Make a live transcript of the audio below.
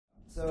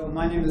So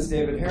my name is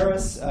David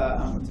Harris.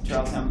 I'm with the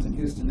Charles Hamilton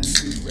Houston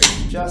Institute for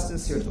Race and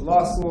Justice here at the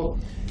law school.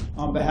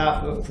 On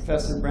behalf of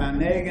Professor Brown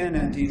Nagan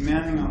and Dean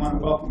Manning, I want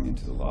to welcome you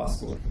to the law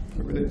school.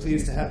 We're really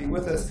pleased to have you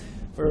with us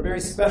for a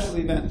very special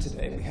event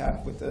today. We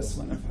have with us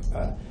one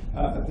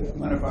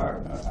of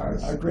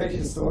our great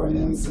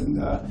historians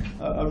and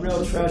a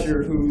real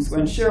treasure who's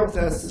going to share with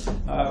us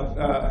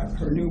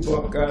her new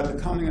book, The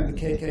Coming of the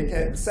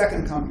KKK, the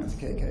Second Coming of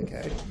the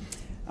KKK.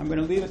 I'm going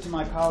to leave it to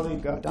my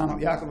colleague, Donald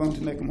Yakovone,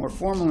 to make a more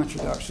formal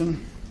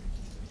introduction.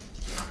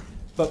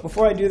 But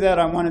before I do that,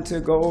 I wanted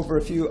to go over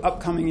a few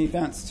upcoming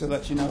events to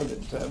let you know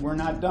that we're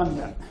not done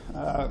yet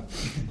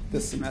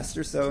this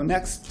semester. So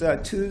next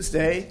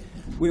Tuesday,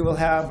 we will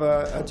have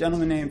a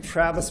gentleman named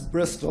Travis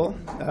Bristol,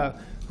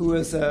 who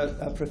is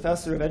a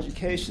professor of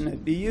education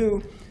at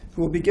BU,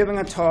 who will be giving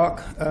a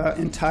talk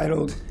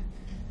entitled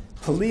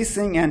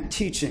Policing and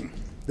Teaching,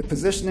 the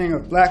Positioning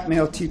of Black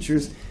Male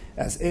Teachers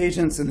as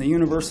Agents in the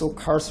Universal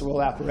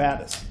Carceral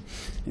Apparatus.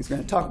 He's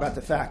going to talk about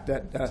the fact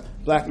that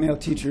black male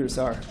teachers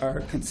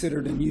are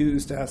considered and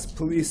used as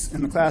police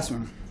in the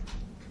classroom.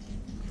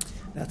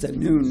 That's at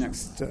noon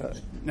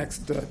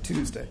next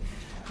Tuesday.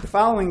 The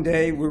following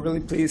day, we're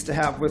really pleased to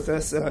have with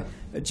us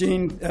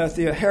Jean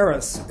Thea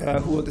Harris,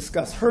 who will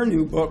discuss her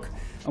new book,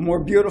 A More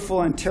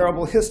Beautiful and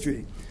Terrible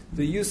History,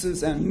 The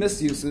Uses and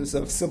Misuses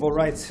of Civil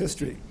Rights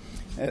History.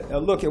 A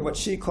look at what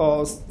she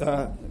calls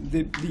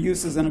the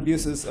uses and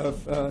abuses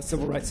of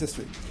civil rights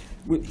history.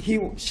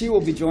 She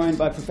will be joined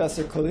by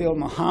Professor Khalil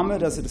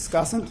Muhammad as a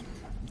discussant.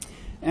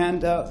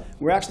 And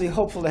we're actually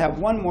hopeful to have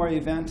one more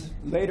event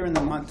later in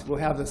the month. We'll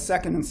have the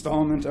second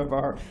installment of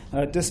our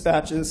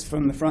dispatches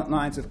from the front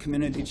lines of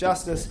community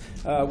justice,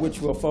 which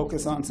will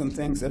focus on some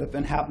things that have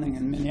been happening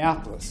in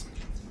Minneapolis.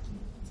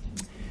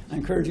 I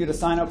encourage you to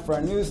sign up for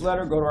our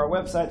newsletter, go to our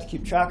website to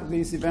keep track of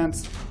these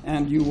events,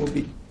 and you will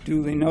be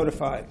duly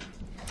notified.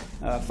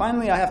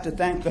 Finally, I have to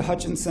thank the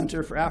Hutchins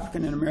Center for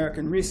African and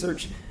American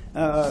Research,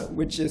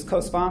 which is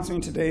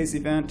co-sponsoring today's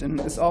event, and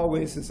as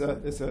always is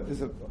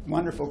a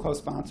wonderful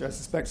co-sponsor. I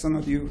suspect some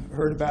of you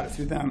heard about it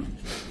through them.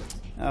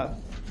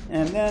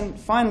 And then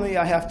finally,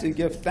 I have to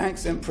give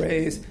thanks and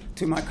praise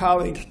to my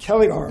colleague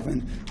Kelly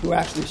Garvin, who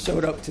actually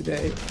showed up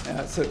today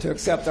to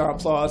accept our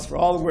applause for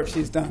all the work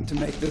she's done to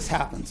make this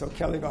happen. So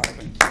Kelly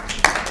Garvin.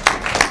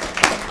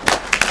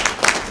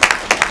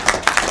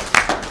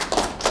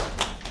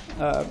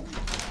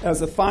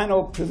 As a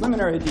final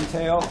preliminary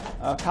detail,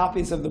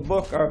 copies of the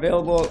book are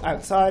available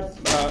outside,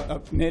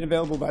 made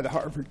available by the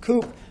Harvard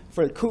Coop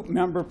for a Coop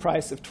member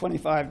price of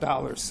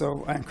 $25.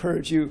 So I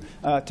encourage you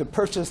to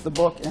purchase the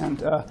book, and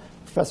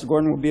Professor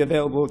Gordon will be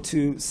available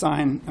to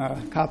sign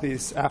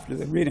copies after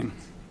the reading.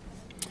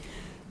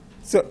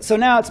 So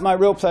now it's my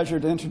real pleasure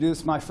to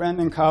introduce my friend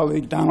and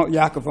colleague, Donald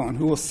Yakovone,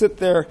 who will sit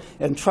there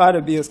and try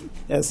to be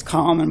as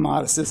calm and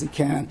modest as he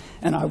can,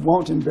 and I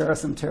won't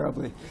embarrass him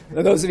terribly.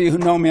 For those of you who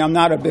know me, I'm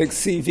not a big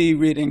CV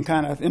reading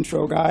kind of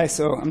intro guy,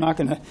 so I'm not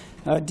going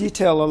to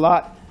detail a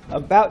lot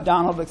about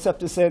Donald, except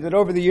to say that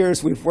over the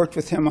years we've worked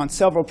with him on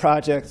several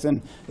projects,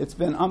 and it's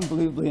been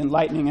unbelievably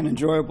enlightening and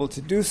enjoyable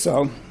to do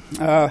so.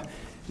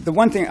 The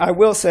one thing I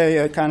will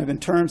say, kind of in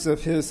terms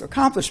of his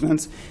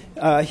accomplishments,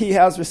 he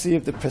has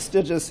received the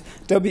prestigious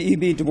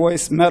W.E.B. Du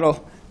Bois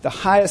Medal, the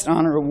highest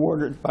honor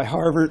awarded by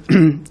Harvard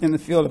in the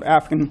field of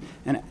African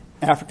and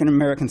African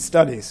American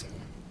studies.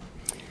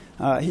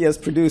 He has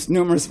produced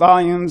numerous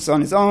volumes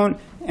on his own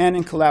and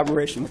in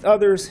collaboration with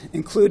others,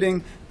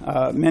 including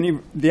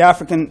The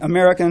African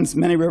Americans,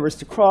 Many Rivers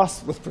to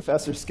Cross with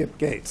Professor Skip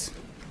Gates,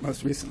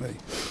 most recently.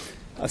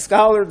 A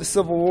scholar of the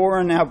Civil War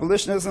and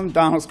abolitionism,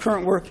 Donald's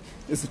current work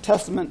is a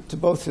testament to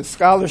both his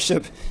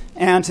scholarship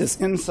and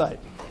his insight.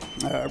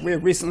 We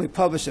have recently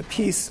published a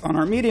piece on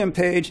our Medium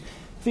page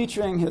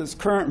featuring his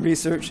current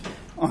research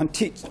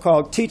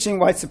called Teaching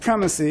White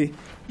Supremacy,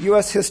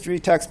 U.S. History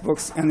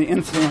Textbooks and the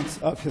Influence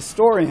of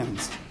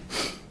Historians.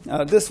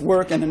 This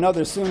work and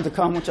another soon to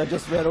come, which I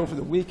just read over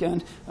the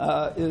weekend,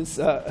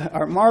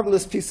 are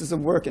marvelous pieces of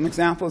work and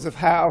examples of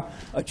how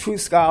a true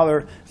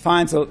scholar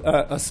finds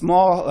a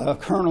small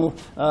kernel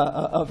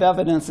of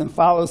evidence and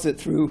follows it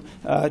through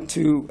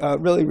to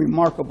really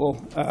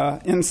remarkable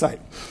insight.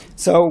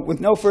 So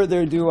with no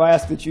further ado, I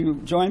ask that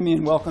you join me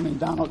in welcoming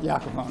Donald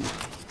Yakovone.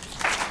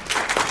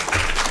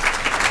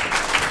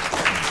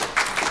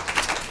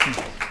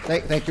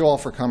 Thank you all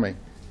for coming.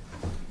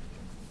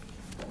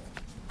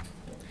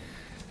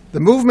 The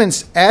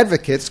movement's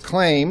advocates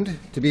claimed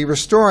to be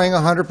restoring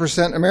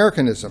 100%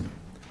 Americanism.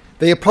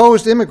 They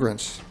opposed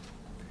immigrants,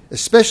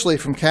 especially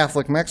from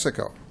Catholic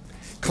Mexico,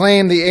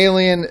 claimed the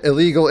alien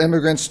illegal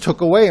immigrants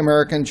took away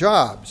American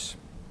jobs,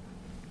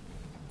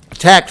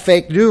 attacked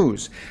fake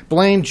news,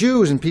 blamed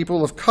Jews and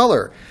people of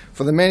color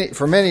for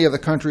many of the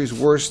country's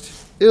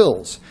worst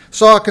ills,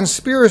 saw a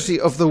conspiracy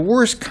of the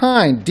worst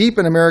kind deep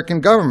in American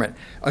government,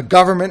 a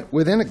government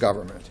within a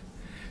government,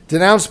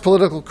 denounced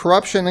political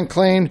corruption and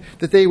claimed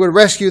that they would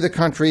rescue the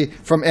country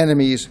from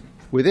enemies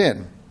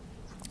within.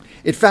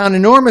 It found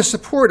enormous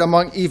support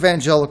among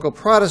evangelical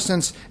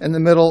Protestants and the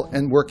middle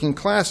and working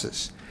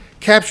classes,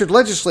 captured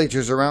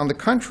legislatures around the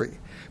country,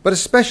 but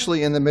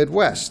especially in the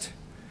Midwest.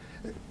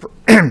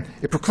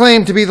 It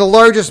proclaimed to be the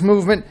largest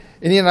movement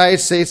in the United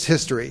States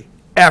history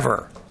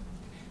ever.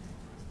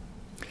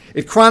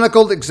 It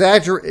chronically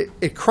exaggerated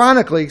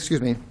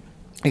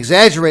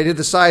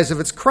the size of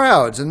its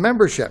crowds and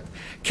membership,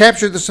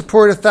 captured the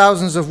support of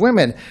thousands of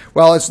women,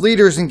 while its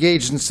leaders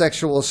engaged in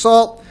sexual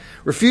assault,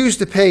 refused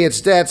to pay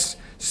its debts,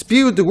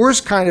 spewed the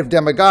worst kind of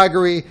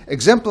demagoguery,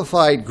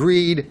 exemplified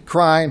greed,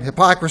 crime,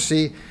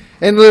 hypocrisy,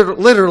 and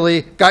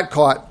literally got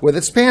caught with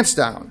its pants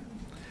down.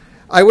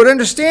 I would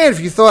understand if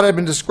you thought I'd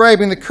been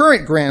describing the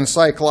current Grand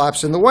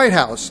Cyclops in the White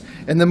House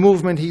and the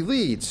movement he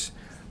leads,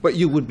 but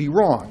you would be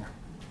wrong.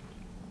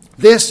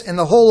 This and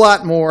a whole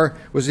lot more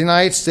was the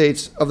United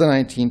States of the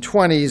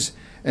 1920s,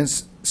 and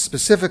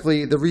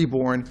specifically the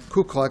reborn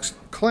Ku Klux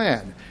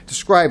Klan,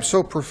 described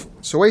so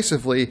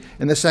persuasively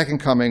in the Second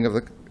Coming of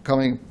the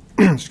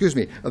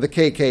of the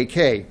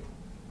KKK.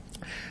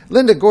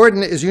 Linda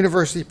Gordon is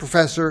University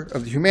Professor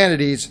of the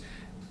Humanities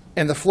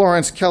and the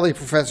Florence Kelley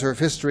Professor of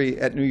History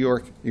at New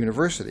York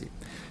University.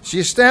 She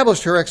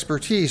established her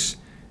expertise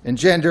in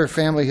gender,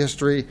 family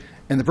history,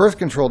 and the birth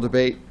control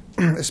debate,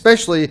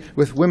 especially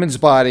with Women's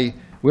Body,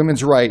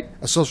 Women's Right,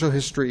 A Social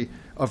History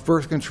of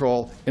Birth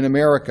Control in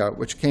America,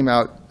 which came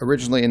out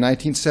originally in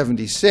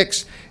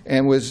 1976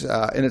 and was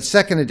in its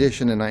second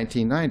edition in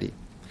 1990.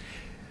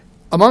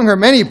 Among her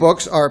many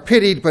books are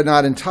Pitied but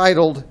Not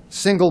Entitled,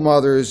 Single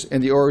Mothers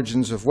and the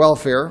Origins of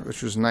Welfare,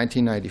 which was in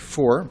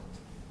 1994.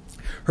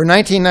 Her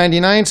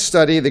 1999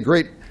 study, The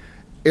Great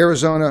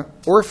Arizona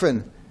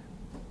Orphan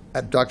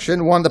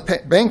Abduction, won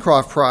the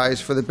Bancroft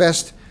Prize for the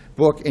best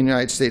book in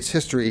United States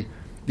history.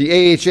 The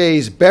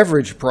AHA's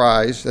Beveridge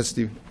Prize, that's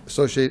the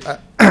Association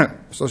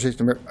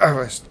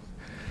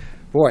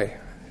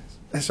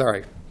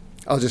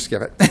I'll just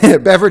skip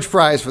it. Beveridge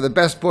Prize for the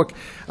best book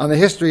on the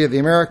history of the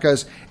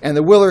Americas, and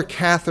the Willer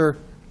Cather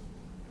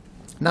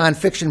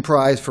Nonfiction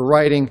Prize for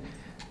writing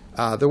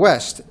The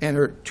West, and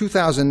her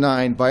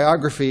 2009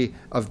 biography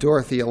of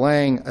Dorothea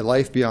Lange, A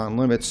Life Beyond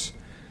Limits,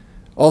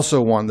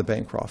 also won the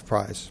Bancroft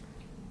Prize.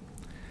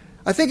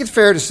 I think it's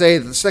fair to say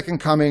that the Second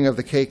Coming of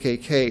the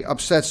KKK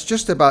upsets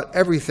just about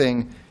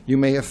everything you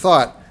may have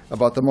thought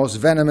about the most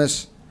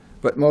venomous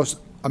but most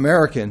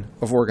American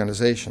of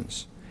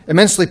organizations.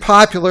 Immensely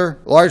popular,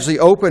 largely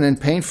open, and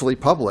painfully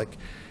public,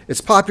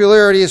 its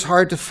popularity is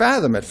hard to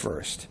fathom at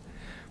first.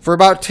 For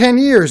about 10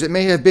 years, it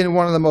may have been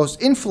one of the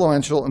most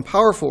influential and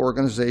powerful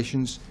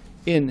organizations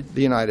in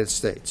the United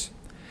States.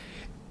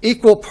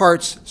 Equal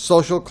parts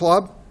social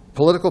club,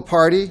 political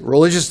party,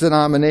 religious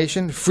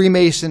denomination,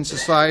 Freemason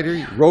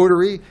society,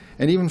 Rotary,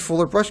 and even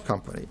Fuller Brush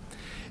Company.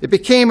 It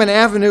became an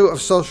avenue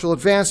of social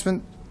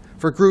advancement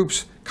for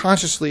groups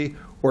consciously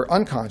or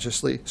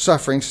unconsciously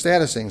suffering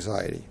status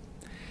anxiety.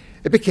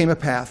 It became a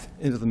path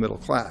into the middle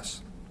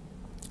class.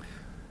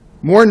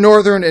 More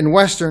northern and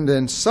western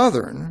than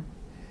southern,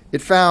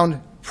 it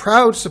found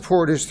proud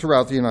supporters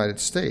throughout the United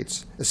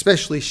States,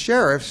 especially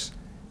sheriffs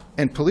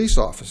and police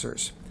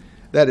officers.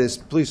 That is,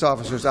 police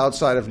officers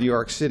outside of New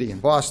York City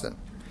and Boston.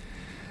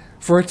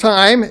 For a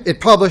time, it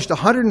published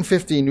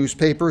 150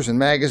 newspapers and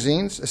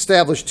magazines,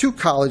 established 2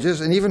 colleges,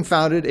 and even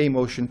founded a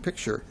motion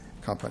picture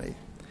company.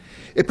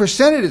 It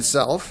presented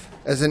itself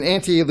as an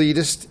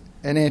anti-elitist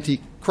and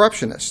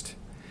anti-corruptionist,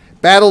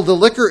 battled the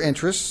liquor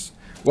interests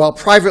while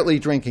privately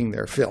drinking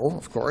their fill,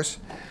 of course,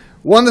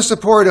 won the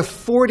support of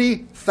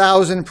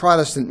 40,000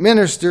 Protestant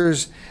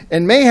ministers,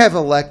 and may have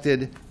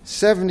elected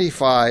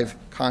 75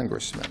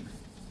 congressmen.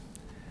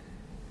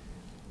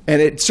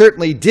 And it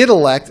certainly did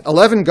elect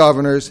 11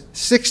 governors,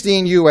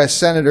 16 U.S.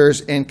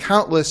 senators, and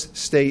countless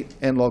state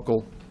and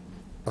local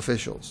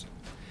officials.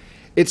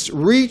 Its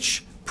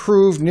reach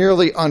proved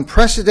nearly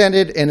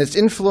unprecedented and its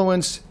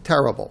influence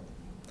terrible.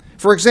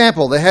 For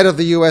example, the head of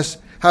the U.S.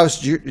 House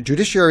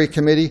Judiciary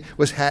Committee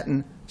was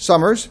Hatton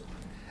Summers,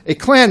 a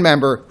Klan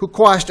member who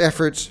quashed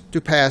efforts to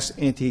pass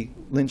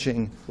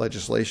anti-lynching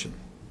legislation.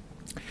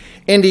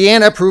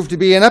 Indiana proved to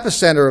be an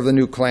epicenter of the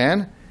new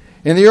Klan,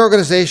 and the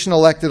organization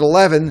elected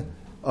 11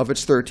 of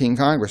its 13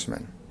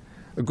 congressmen.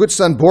 A good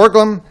son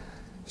Borglum,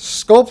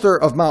 sculptor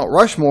of Mount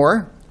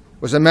Rushmore,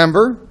 was a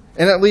member,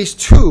 and at least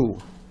 2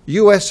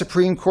 U.S.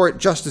 Supreme Court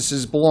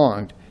justices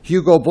belonged,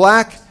 Hugo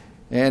Black,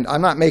 and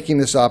I'm not making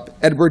this up,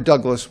 Edward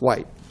Douglas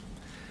White.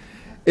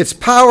 Its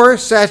power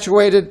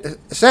saturated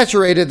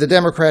the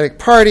Democratic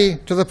Party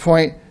to the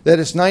point that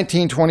its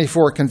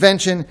 1924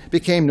 convention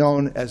became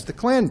known as the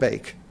Klan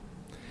Bake.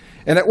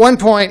 And at one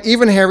point,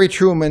 even Harry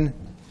Truman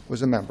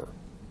was a member.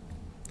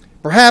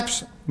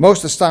 Perhaps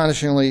most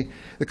astonishingly,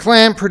 the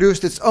Klan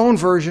produced its own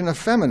version of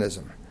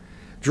feminism,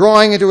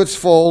 drawing into its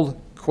fold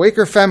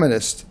Quaker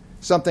feminists,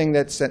 something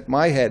that sent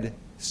my head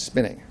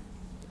spinning.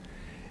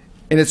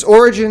 In its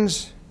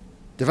origins,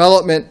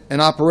 development,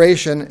 and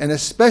operation, and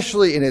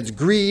especially in its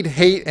greed,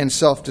 hate, and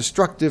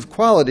self-destructive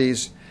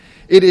qualities,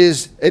 it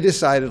is a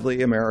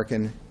decidedly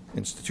American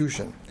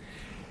institution.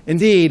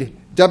 Indeed,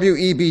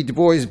 W.E.B. Du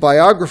Bois'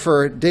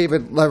 biographer,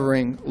 David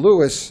Levering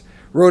Lewis,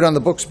 wrote on the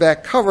book's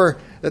back cover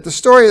that the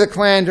story of the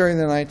Klan during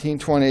the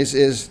 1920s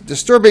is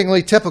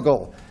disturbingly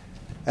typical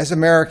as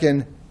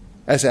American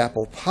as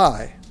apple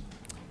pie.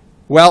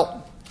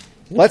 Well,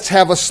 let's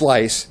have a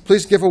slice.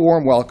 Please give a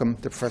warm welcome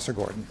to Professor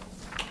Gordon.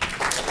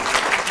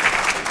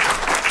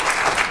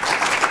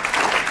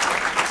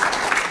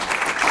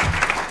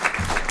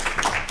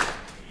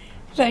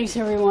 Thanks,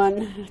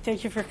 everyone.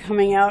 Thank you for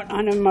coming out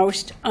on a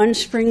most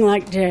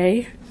unspring-like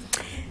day.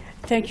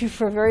 Thank you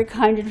for a very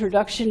kind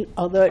introduction,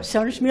 although it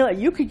sounded to me like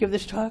you could give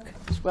this talk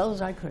as well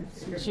as I could,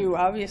 since you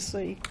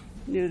obviously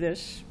knew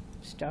this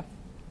stuff.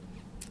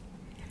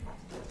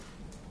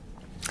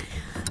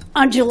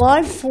 On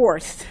July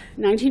 4th,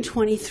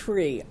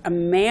 1923, a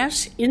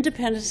mass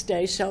Independence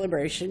Day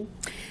celebration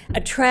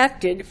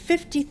attracted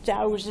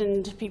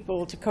 50,000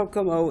 people to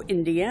Kokomo,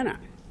 Indiana.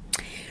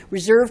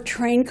 Reserved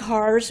train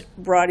cars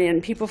brought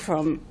in people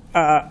from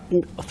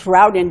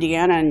throughout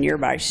Indiana and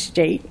nearby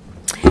state.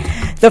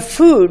 The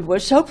food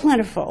was so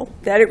plentiful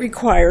that it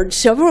required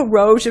several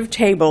rows of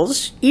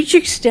tables, each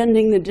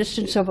extending the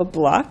distance of a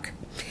block.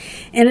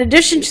 In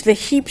addition to the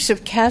heaps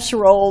of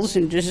casseroles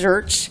and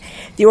desserts,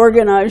 the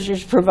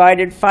organizers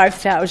provided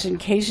 5,000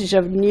 cases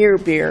of near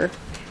beer.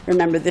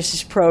 Remember, this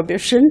is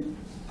Prohibition,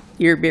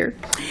 near beer.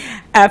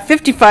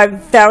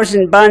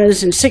 55,000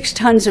 buns and 6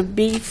 tons of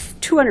beef,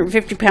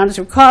 250 pounds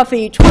of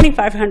coffee,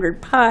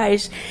 2,500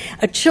 pies,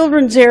 a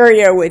children's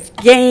area with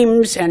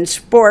games and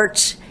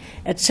sports,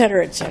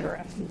 etc.,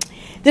 etc.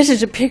 This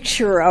is a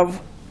picture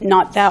of,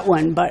 not that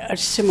one, but a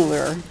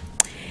similar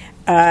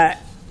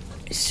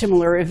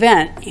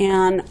event.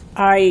 And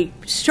I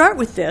start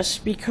with this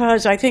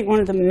because I think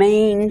one of the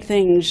main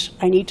things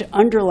I need to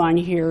underline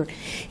here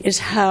is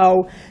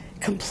how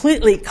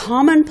completely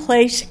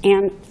commonplace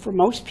and, for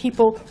most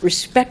people,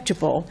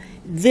 respectable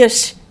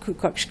this Ku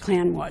Klux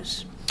Klan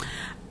was.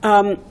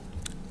 I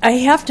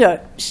have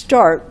to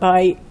start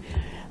by,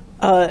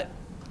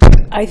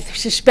 I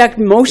suspect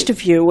most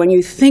of you, when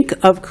you think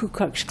of Ku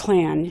Klux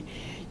Klan,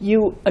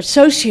 you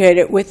associate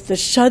it with the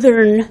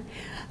Southern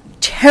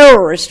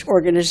terrorist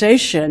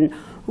organization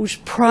whose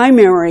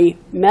primary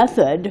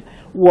method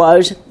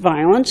was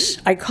violence.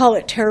 I call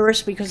it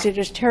terrorist because it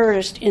is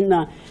terrorist in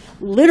the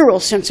literal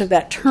sense of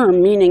that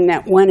term, meaning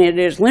that when it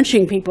is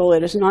lynching people,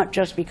 it is not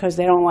just because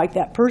they don't like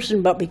that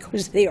person, but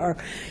because they are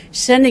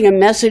sending a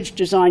message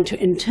designed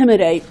to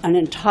intimidate an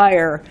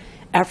entire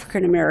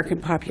African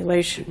American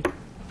population.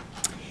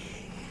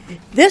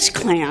 This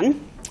Klan,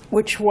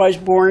 which was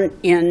born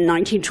in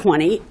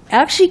 1920,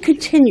 actually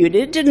continued.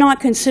 It did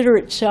not consider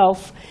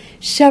itself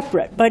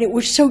separate, but it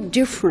was so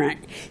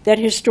different that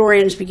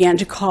historians began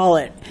to call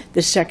it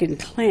the Second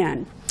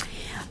Klan.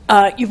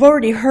 You've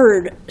already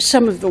heard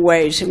some of the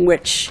ways in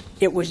which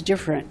it was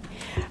different.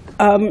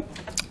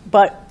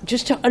 But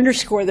just to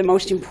underscore the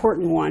most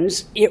important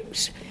ones,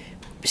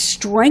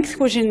 strength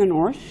was in the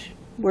North.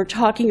 We're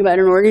talking about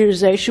an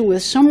organization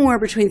with somewhere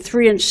between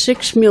 3 and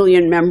 6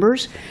 million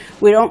members.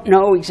 We don't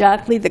know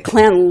exactly. The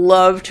Klan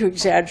loved to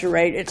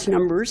exaggerate its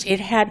numbers. It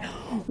had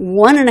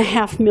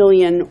 1.5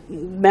 million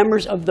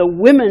members of the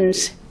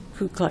Women's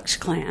Ku Klux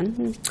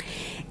Klan.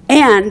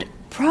 And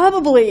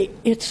probably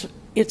its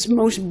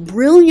most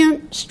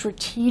brilliant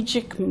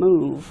strategic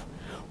move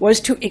was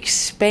to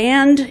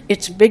expand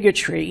its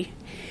bigotry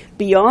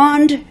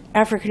beyond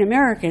African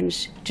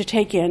Americans to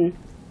take in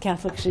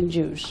Catholics and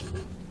Jews.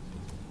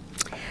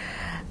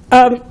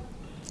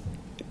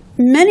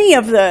 Many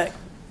of the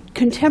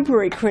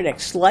contemporary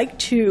critics like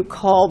to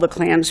call the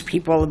Klan's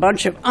people a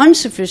bunch of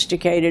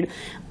unsophisticated,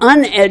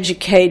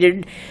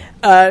 uneducated,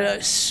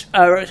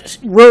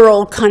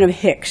 rural kind of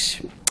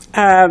hicks.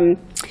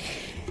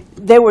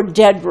 They were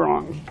dead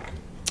wrong.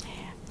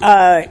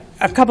 A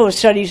couple of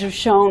studies have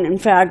shown, in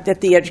fact, that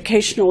the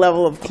educational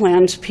level of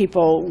Klan's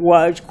people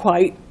was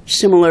quite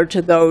similar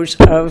to those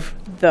of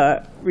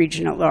the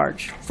region at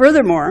large.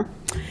 Furthermore,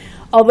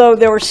 although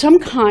there were some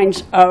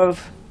kinds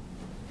of,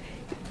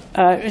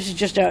 this is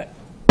just a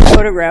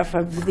photograph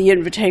of the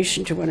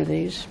invitation to one of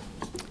these,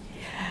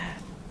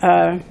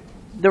 the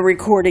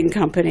recording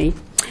company.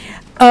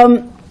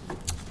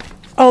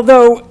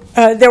 Although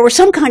there were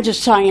some kinds of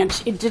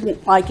science it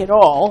didn't like at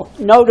all,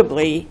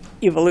 notably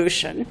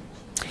evolution,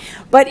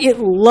 but it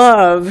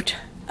loved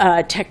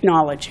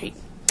technology.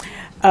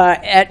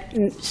 At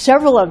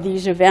several of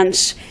these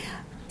events,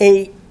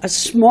 a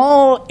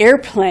small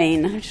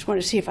airplane, I just want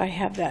to see if I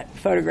have that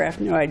photograph.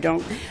 No, I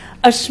don't.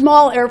 A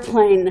small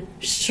airplane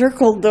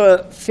circled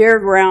the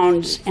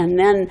fairgrounds and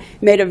then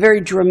made a very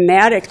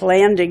dramatic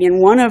landing. In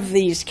one of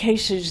these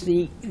cases,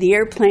 the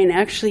airplane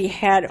actually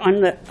had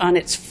on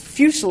its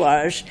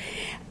fuselage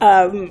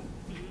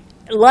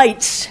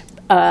lights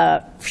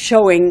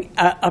showing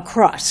a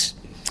cross.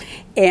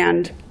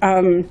 And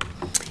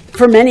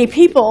for many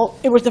people,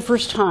 it was the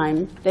first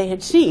time they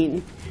had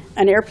seen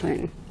an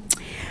airplane.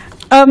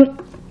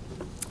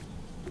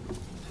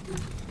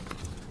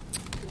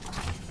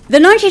 The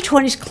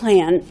 1920s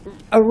Klan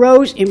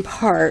arose in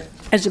part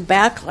as a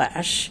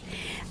backlash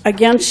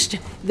against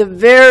the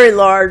very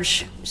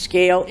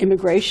large-scale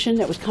immigration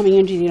that was coming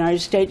into the United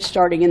States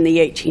starting in the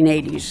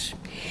 1880s.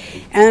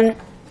 And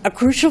a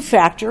crucial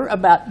factor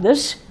about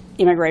this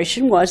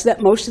immigration was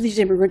that most of these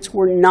immigrants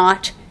were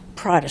not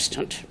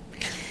Protestant.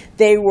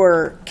 They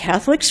were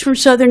Catholics from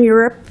Southern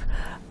Europe,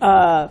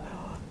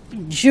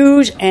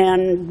 Jews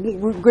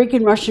and Greek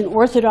and Russian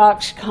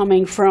Orthodox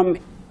coming from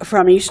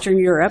Eastern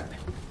Europe.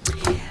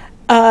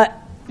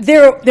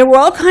 There were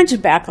all kinds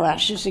of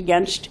backlashes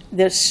against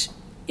this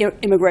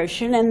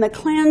immigration, and the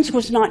Klans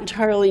was not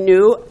entirely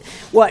new.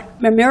 What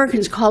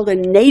Americans called a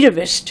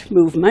nativist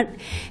movement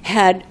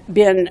had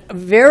been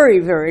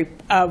very, very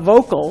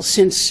vocal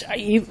since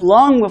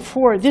long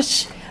before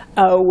this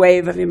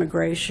wave of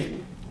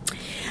immigration.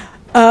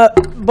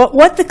 But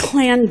what the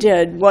Klan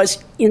did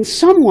was, in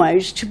some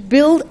ways, to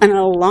build an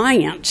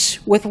alliance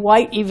with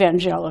white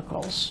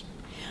evangelicals,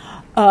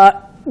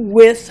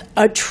 with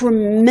a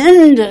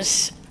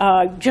tremendous,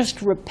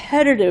 just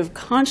repetitive,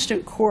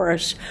 constant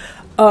chorus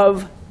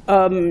of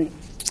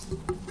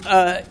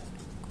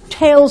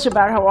tales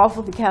about how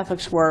awful the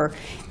Catholics were,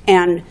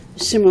 and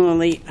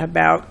similarly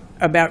about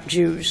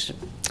Jews.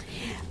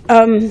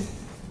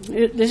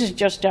 This is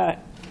just a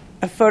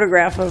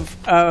photograph of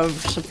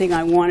something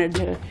I wanted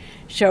to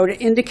show to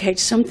indicate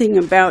something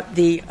about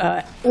the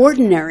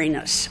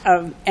ordinariness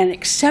of and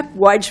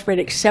widespread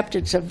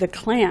acceptance of the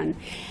Klan.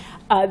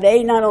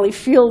 They not only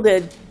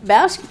fielded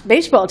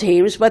baseball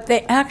teams, but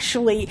they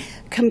actually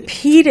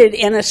competed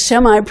in a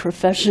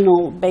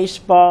semi-professional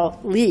baseball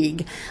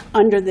league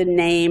under the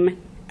name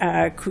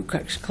Ku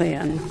Klux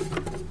Klan.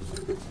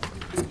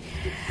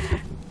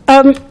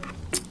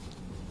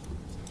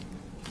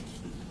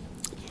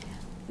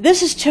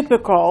 This is a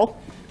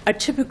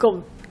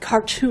typical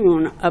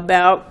cartoon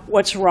about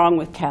what's wrong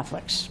with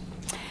Catholics.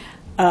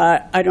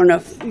 I don't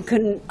know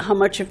how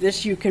much of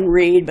this you can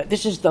read, but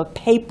this is the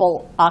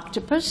papal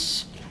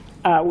octopus,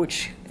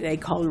 which they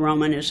call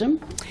Romanism.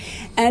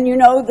 And you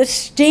know,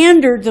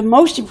 the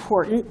most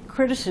important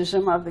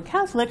criticism of the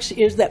Catholics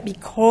is that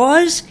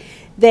because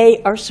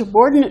they are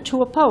subordinate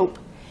to a pope,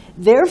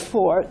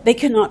 therefore they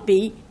cannot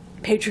be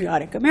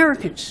patriotic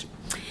Americans.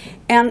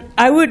 And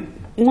I would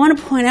want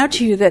to point out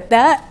to you that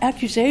that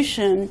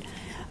accusation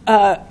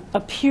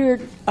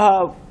appeared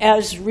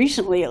as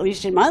recently, at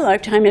least in my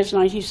lifetime, as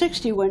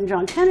 1960, when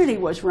John Kennedy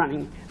was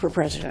running for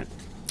president.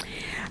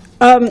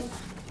 The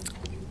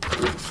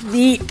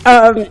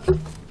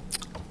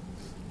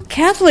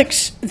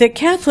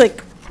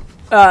Catholic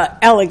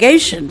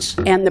allegations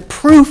and the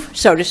proof,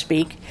 so to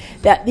speak,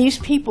 that these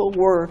people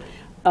were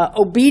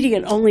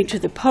obedient only to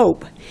the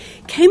Pope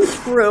came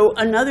through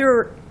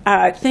another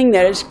thing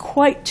that is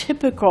quite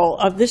typical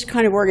of this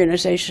kind of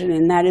organization,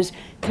 and that is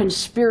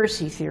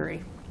conspiracy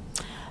theory.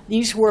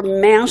 These were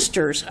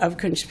masters of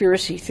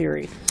conspiracy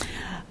theory.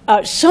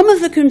 Some of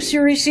the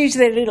conspiracies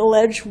that it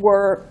alleged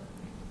were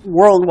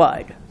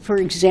worldwide. For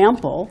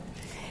example,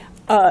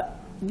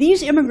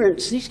 these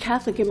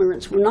Catholic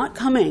immigrants, were not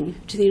coming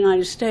to the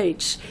United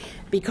States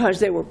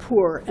because they were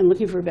poor and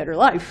looking for a better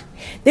life.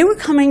 They were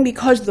coming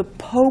because the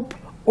Pope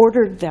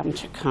ordered them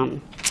to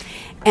come.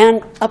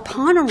 And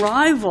upon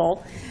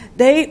arrival,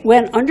 they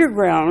went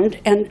underground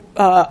and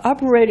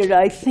operated,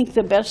 I think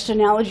the best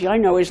analogy I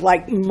know is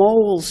like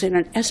moles in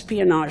an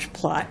espionage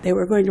plot. They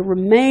were going to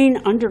remain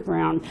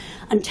underground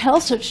until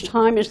such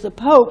time as the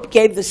Pope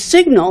gave the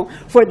signal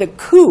for the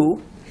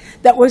coup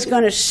that was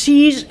going to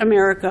seize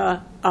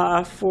America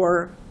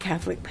for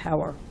Catholic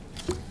power.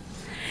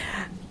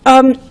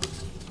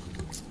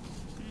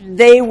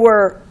 They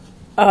were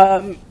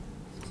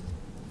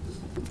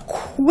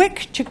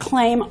quick to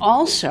claim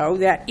also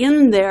that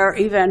in their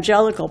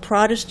evangelical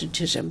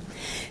Protestantism,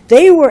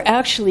 they were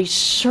actually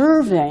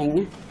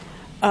serving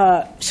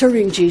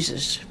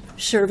Jesus,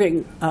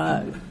 serving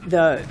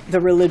the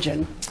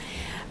religion.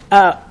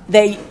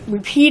 They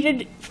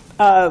repeated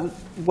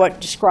what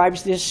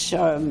describes this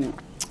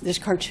this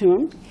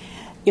cartoon.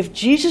 If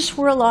Jesus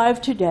were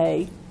alive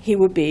today, he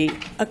would be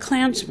a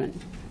Klansman.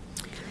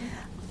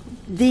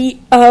 The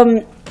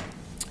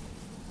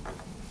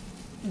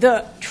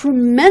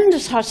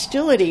tremendous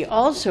hostility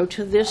also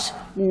to this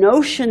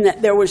notion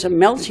that there was a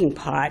melting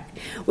pot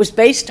was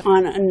based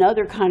on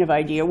another kind of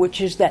idea,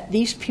 which is that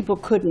these people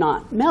could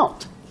not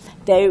melt.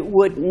 They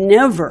would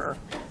never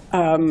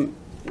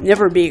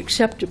be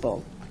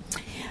acceptable.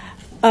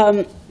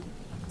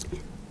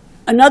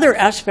 Another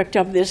aspect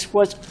of this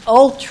was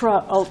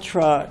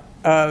ultra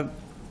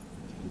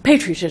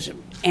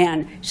patriotism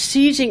and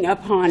seizing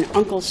upon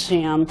Uncle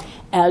Sam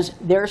as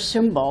their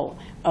symbol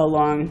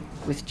along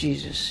with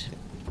Jesus.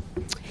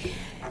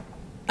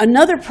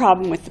 Another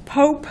problem with the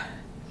Pope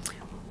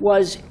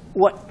was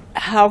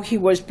how he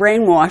was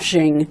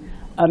brainwashing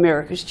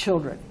America's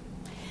children.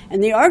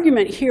 And the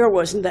argument here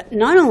was that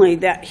not only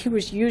that he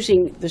was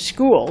using the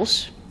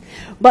schools,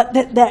 but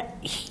that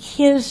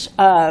his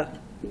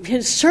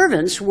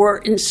servants were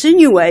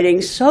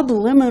insinuating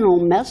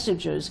subliminal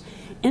messages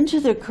into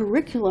the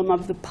curriculum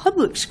of the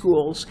public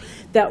schools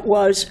that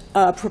was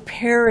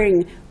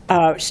preparing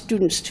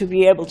students to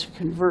be able to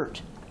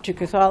convert to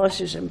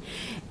Catholicism.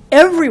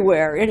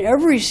 Everywhere, in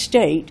every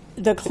state,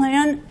 the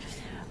Klan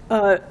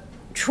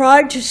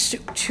tried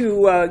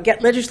to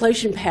get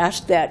legislation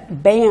passed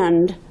that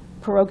banned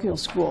parochial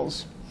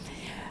schools.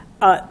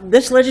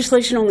 This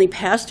legislation only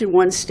passed in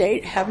one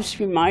state, happens to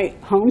be my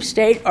home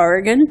state,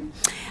 Oregon.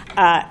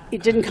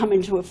 It didn't come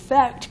into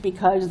effect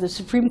because the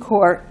Supreme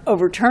Court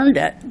overturned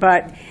it,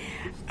 but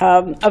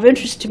of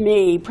interest to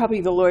me, probably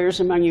the lawyers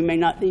among you may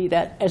not be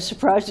that as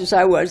surprised as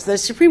I was. The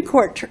Supreme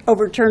Court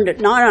overturned it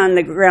not on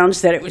the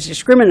grounds that it was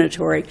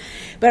discriminatory,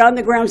 but on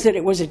the grounds that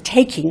it was a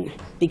taking,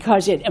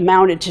 because it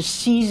amounted to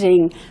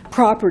seizing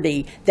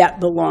property that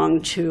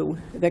belonged to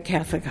the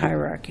Catholic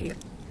hierarchy.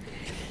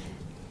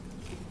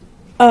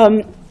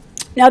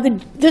 Now,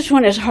 this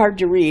one is hard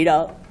to read.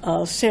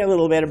 I'll say a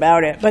little bit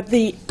about it, but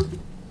the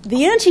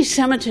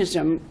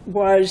anti-Semitism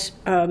was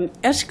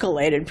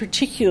escalated,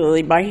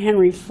 particularly by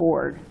Henry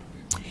Ford.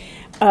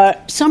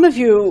 Some of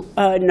you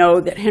know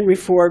that Henry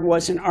Ford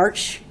was an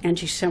arch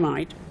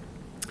anti-Semite.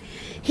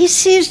 He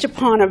seized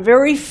upon a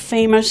very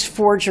famous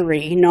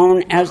forgery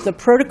known as the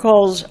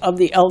Protocols of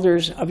the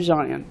Elders of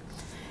Zion.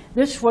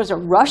 This was a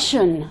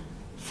Russian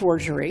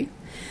forgery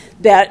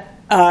that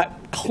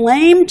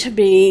claimed to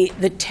be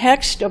the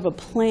text of a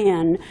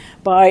plan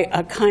by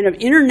a kind of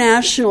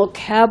international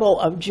cabal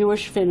of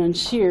Jewish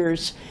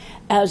financiers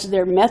as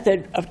their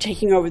method of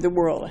taking over the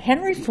world.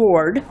 Henry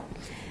Ford,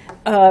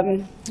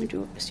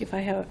 see if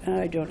I have,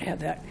 I don't have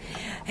that.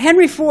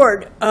 Henry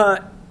Ford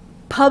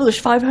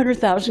published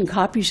 500,000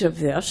 copies of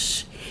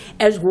this,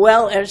 as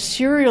well as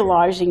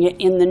serializing it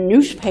in the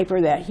newspaper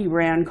that he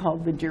ran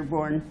called the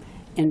Dearborn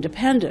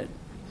Independent.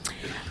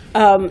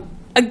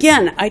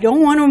 Again, I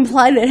don't want to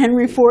imply that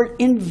Henry Ford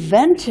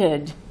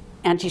invented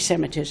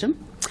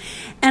anti-Semitism.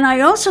 And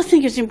I also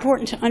think it's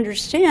important to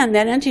understand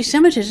that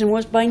anti-Semitism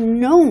was by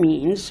no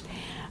means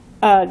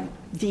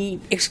the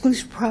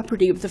exclusive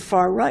property of the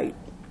far right.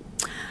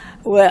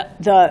 Well,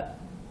 the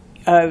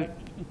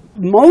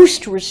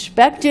most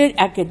respected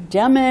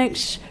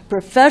academics,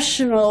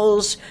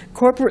 professionals,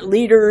 corporate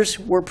leaders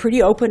were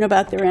pretty open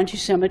about their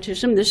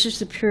anti-Semitism. This is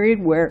the period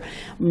where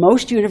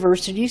most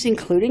universities,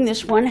 including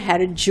this one,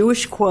 had a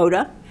Jewish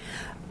quota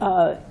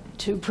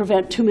to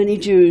prevent too many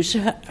Jews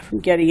from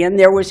getting in.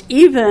 There was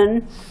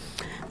even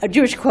a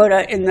Jewish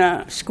quota in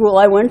the school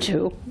I went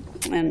to,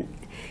 and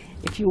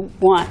if you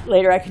want,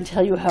 later I can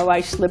tell you how I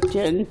slipped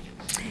in.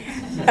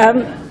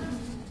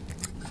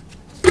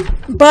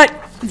 But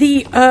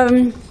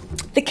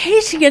the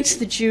case against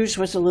the Jews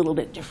was a little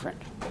bit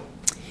different.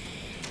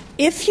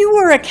 If you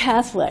were a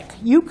Catholic,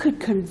 you could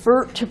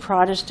convert to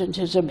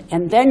Protestantism,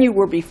 and then you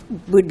would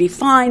be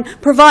fine,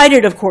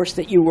 provided, of course,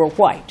 that you were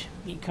white,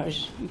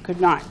 because you could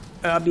not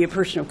be a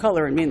person of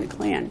color and be in the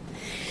Klan.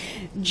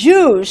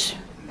 Jews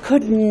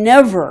could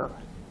never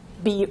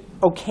be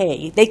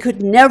okay. They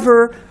could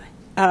never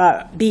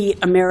be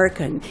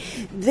American.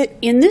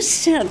 In this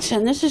sense,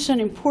 and this is an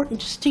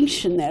important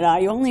distinction that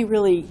I only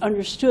really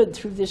understood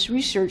through this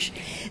research,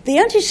 the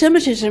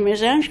anti-Semitism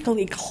is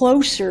actually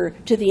closer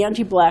to the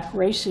anti-black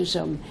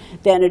racism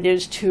than it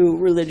is to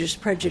religious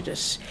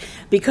prejudice,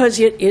 because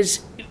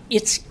it's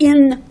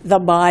in the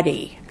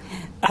body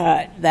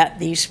that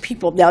these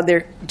people, now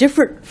they're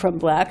different from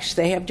blacks,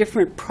 they have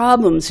different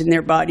problems in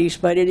their bodies,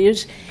 but it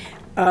is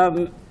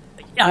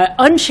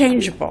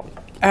unchangeable.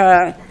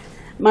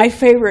 My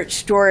favorite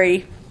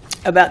story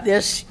about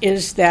this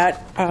is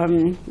that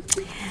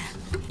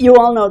you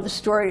all know the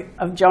story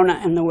of Jonah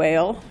and the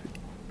whale,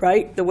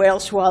 right? The whale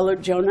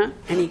swallowed Jonah,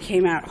 and he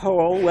came out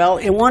whole. Well,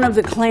 in one of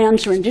the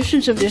Klan's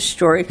renditions of this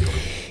story,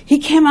 he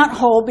came out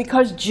whole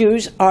because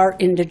Jews are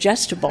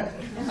indigestible.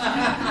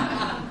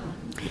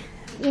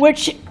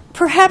 Which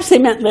perhaps they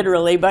meant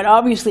literally, but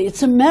obviously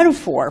it's a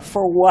metaphor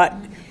for what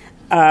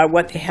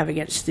they have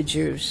against the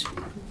Jews.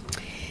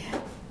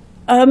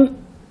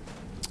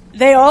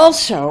 They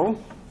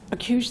also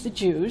accused the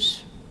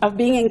Jews of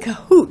being in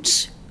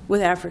cahoots with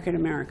African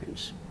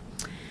Americans.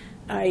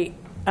 I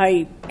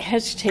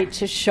hesitate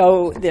to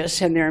show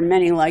this, and there are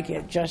many like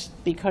it, just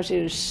because it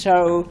is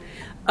so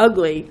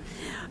ugly.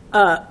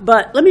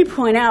 But let me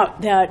point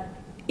out that,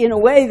 in a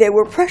way, they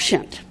were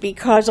prescient,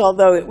 because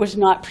although it was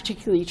not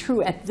particularly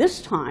true at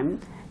this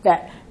time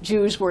that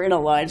Jews were in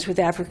alliance with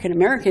African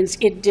Americans,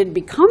 it did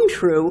become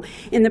true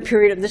in the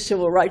period of the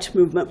Civil Rights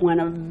Movement, when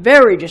a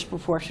very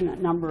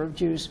disproportionate number of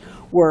Jews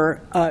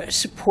were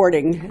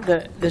supporting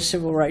the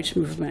Civil Rights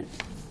Movement.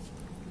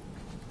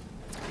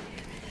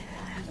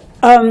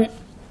 The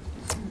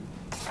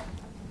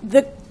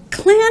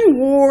Klan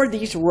wore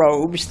these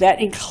robes that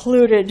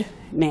included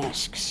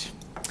masks.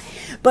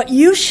 But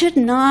you should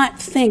not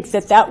think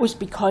that that was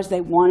because they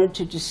wanted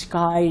to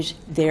disguise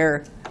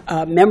their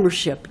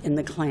membership in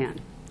the Klan.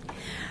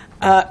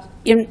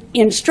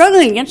 In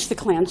struggling against the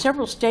Klan,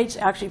 several states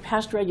actually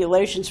passed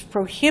regulations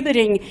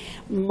prohibiting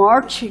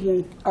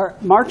marches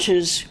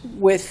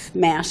with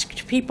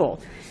masked people.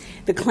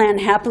 The Klan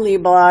happily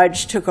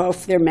obliged, took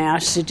off their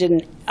masks. It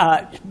didn't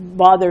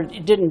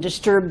it didn't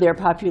disturb their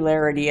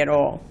popularity at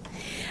all.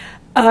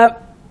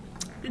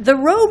 The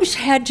robes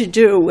had to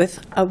do with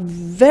a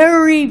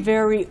very,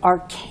 very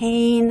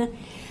arcane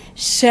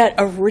set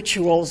of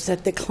rituals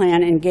that the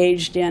Klan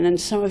engaged in, and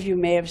some of you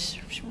may have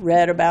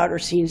read about or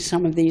seen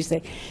some of these.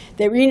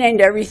 They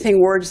renamed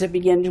everything words that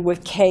begin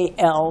with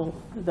KL,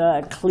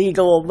 the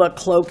Kleagle, the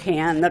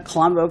Clocan, the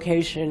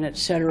Convocation,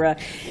 etc.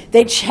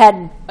 They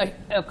had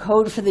a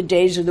code for the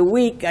days of the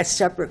week, a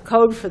separate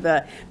code for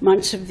the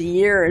months of the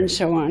year, and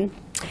so on.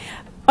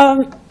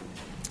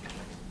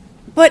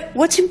 But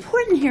what's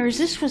important here is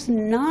this was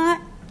not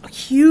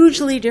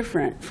hugely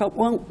different from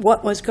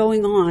what was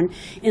going on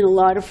in a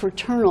lot of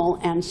fraternal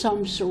and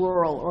some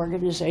sororal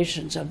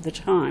organizations of the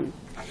time.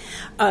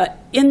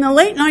 In the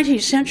late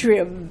 19th century,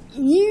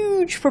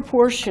 huge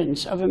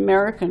proportions of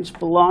Americans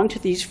belonged to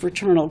these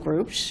fraternal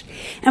groups.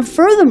 And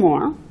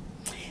furthermore,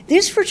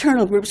 these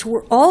fraternal groups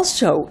were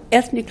also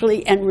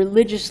ethnically and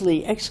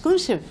religiously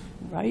exclusive,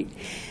 right?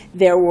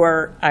 There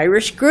were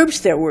Irish groups,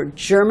 there were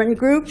German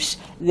groups,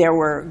 there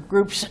were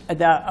groups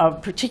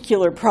of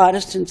particular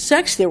Protestant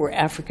sects, there were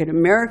African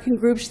American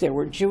groups, there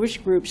were Jewish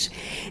groups.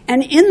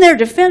 And in their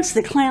defense,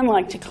 the Klan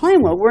liked to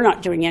claim, well, we're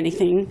not doing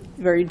anything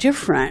very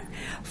different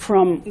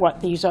from what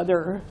these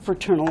other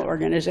fraternal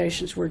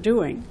organizations were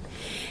doing.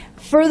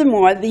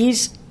 Furthermore,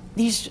 these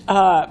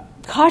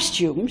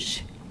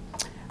costumes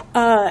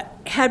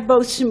had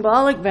both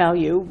symbolic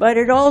value, but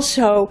it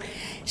also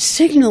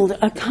signaled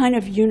a kind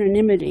of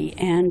unanimity.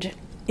 And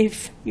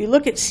if you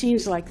look at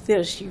scenes like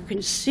this, you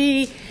can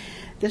see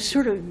the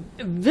sort of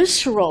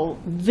visceral,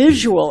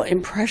 visual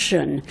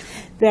impression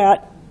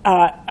that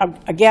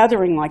a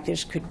gathering like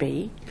this could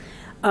be.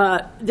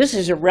 This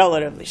is a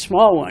relatively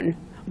small one,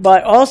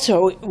 but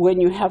also when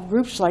you have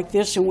groups like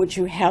this in which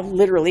you have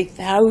literally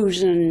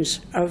thousands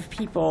of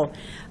people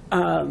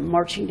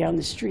marching down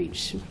the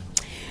streets.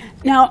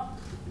 Now,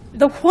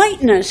 the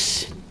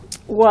whiteness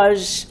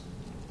was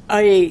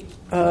the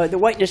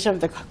whiteness of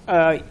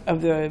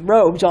the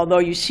robes, although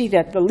you see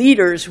that the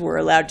leaders were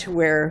allowed to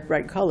wear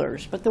bright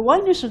colors. But the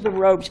whiteness of the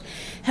robes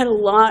had a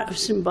lot of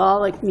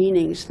symbolic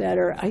meanings that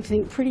are, I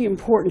think, pretty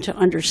important to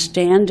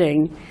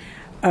understanding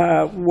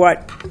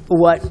what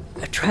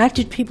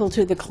attracted people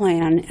to the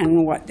Klan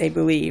and what they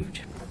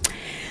believed.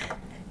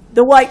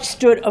 The white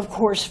stood, of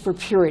course, for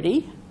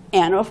purity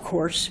and, of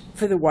course,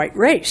 for the white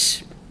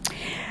race.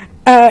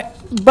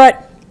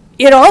 But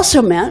it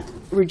also meant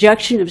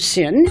rejection of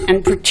sin,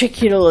 and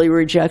particularly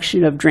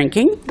rejection of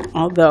drinking,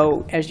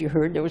 although, as you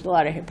heard, there was a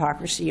lot of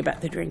hypocrisy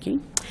about the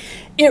drinking.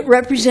 It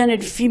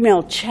represented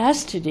female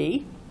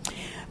chastity,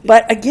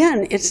 but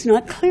again, it's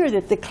not clear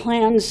that the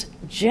Klan's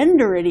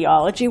gender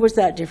ideology was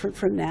that different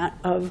from that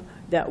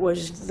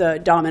was the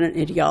dominant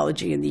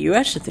ideology in the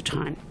U.S. at the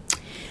time.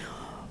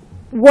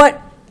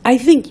 What I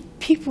think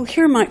people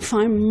here might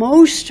find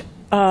most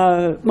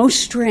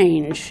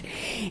strange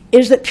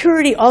is that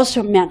purity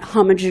also meant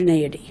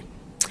homogeneity.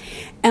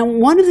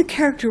 And one of the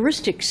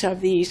characteristics of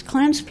these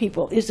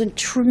Klanspeople is a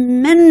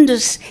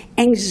tremendous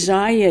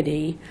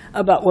anxiety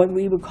about what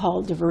we would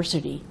call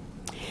diversity.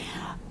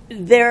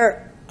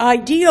 Their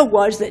idea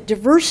was that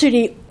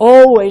diversity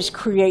always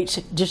creates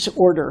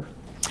disorder.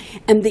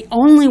 And the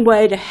only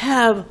way to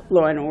have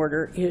law and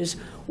order is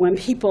when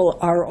people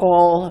are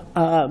all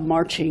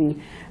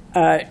marching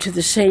to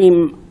the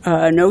same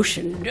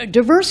notion.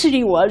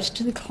 Diversity was,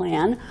 to the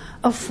Klan,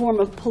 a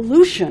form of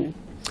pollution,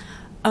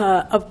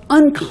 of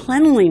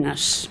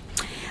uncleanliness.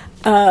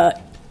 You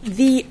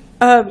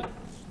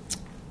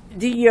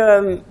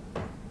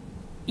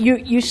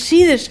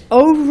see this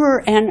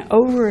over and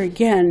over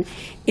again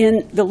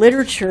in the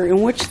literature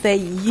in which they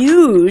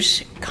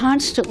use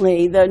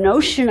constantly the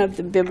notion of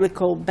the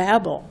biblical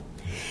Babel.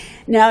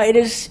 Now, it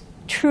is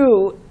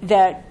true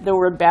that the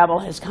word Babel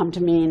has come to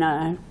mean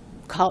a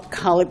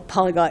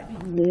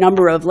polyglot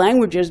number of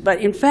languages, but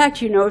in fact,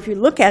 you know, if you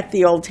look at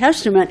the Old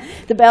Testament,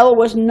 the Babel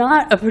was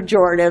not a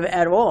pejorative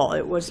at all.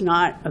 It was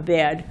not a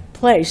bad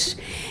place.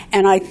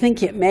 And I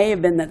think it may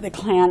have been that the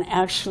Klan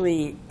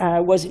actually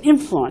was an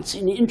influence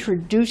in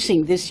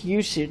introducing this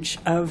usage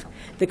of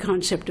the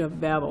concept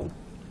of Babel.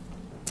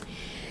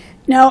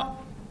 Now,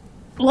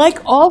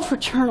 like all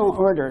fraternal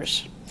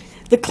orders,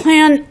 the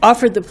Klan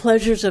offered the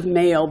pleasures of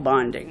male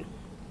bonding.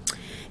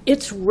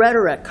 Its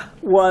rhetoric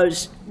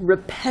was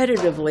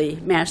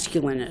repetitively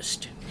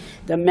masculinist.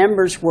 The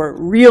members were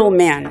real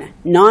men.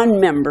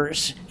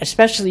 Non-members,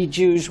 especially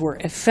Jews, were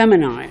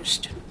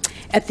effeminized.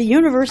 At the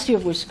University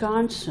of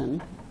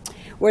Wisconsin,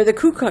 where the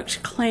Ku Klux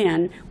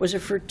Klan was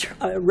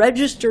a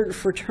registered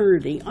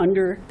fraternity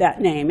under that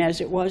name,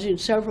 as it was in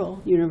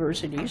several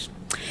universities,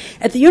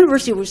 at the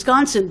University of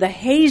Wisconsin, the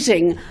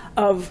hazing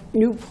of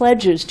new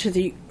pledges to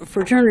the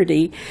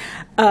fraternity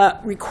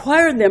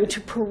required them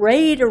to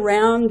parade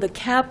around the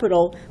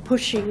Capitol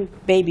pushing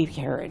baby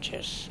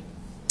carriages.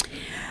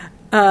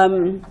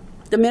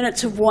 The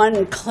minutes of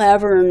one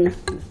Clavern,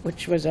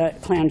 which was a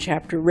Klan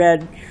chapter,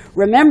 read,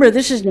 "Remember,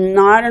 this is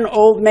not an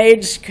old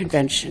maids'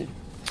 convention."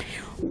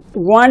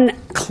 One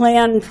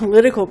Klan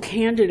political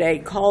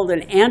candidate called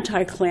an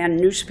anti-Klan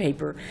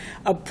newspaper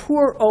a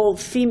poor old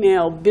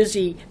female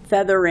busy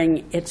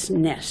feathering its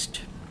nest.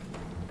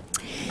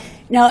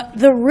 Now,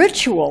 the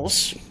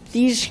rituals,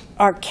 these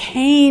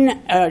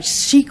arcane,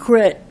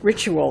 secret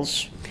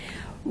rituals,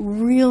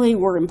 really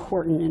were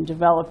important in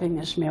developing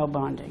this male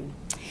bonding.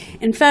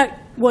 In fact,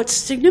 what's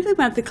significant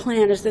about the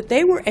Klan is that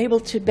they were able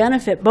to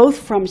benefit both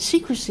from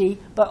secrecy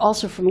but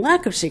also from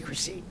lack of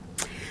secrecy.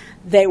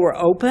 They were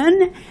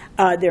open.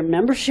 Their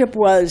membership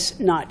was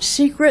not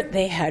secret.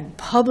 They had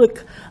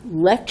public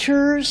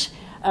lectures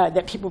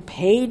that people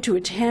paid to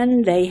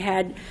attend. They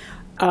had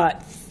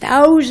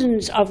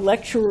thousands of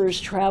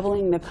lecturers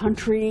traveling the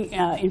country,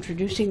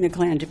 introducing the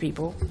Klan to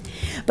people.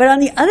 But on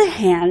the other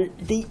hand,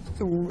 the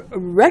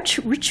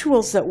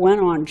rituals that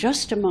went on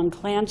just among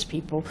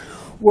Klanspeople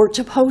were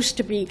supposed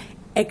to be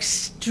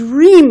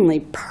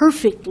extremely,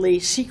 perfectly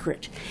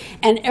secret.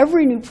 And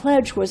every new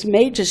pledge was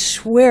made to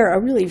swear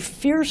a really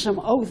fearsome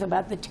oath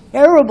about the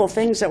terrible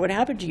things that would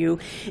happen to you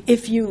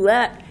if you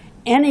let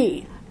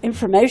any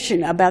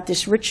information about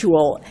this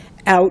ritual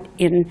out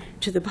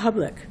into the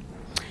public.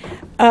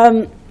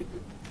 When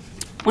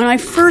I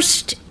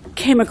first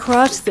came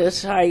across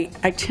this, I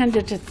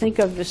tended to think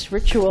of this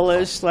ritual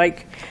as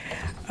like,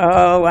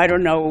 oh, I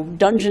don't know,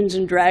 Dungeons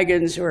and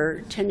Dragons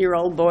or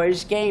 10-year-old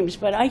boys' games.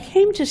 But I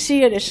came to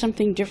see it as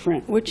something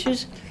different, which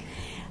is,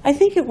 I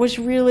think it was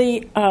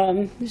really,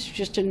 this is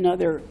just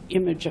another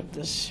image of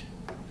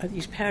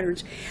these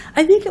patterns.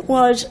 I think it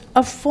was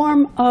a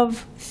form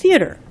of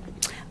theater,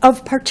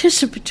 of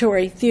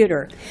participatory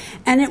theater.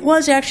 And it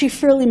was actually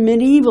fairly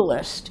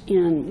medievalist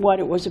in what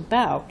it was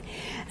about.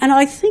 And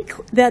I think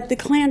that the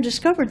Klan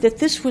discovered that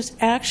this was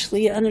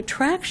actually an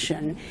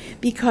attraction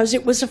because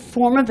it was a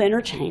form of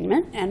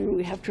entertainment. And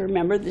we have to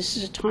remember this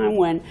is a time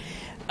when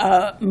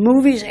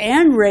movies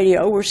and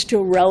radio were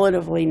still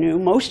relatively new.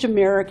 Most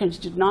Americans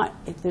did not,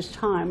 at this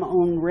time,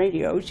 own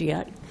radios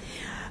yet.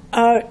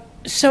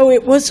 So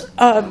it was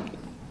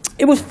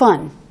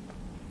fun.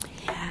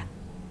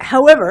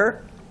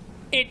 However,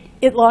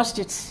 it lost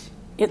its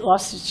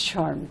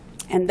charm.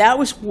 And that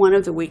was one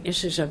of the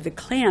weaknesses of the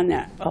Klan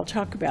that I'll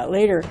talk about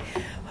later,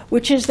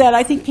 which is that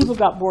I think people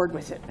got bored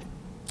with it.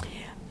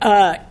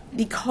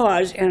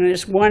 Because, and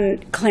as one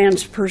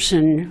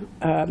Klansperson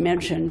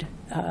mentioned,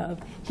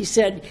 he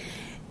said,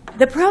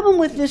 the problem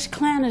with this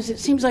Klan is it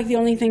seems like the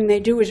only thing they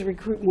do is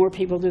recruit more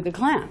people to the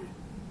Klan.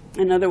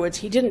 In other words,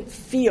 he didn't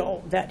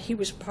feel that he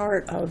was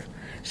part of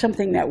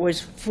something that was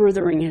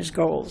furthering his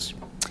goals.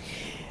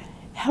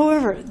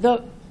 However,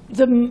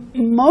 the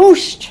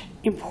most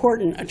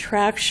important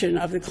attraction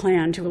of the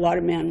Klan to a lot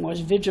of men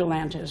was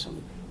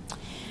vigilantism.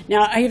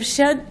 Now, I have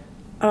said,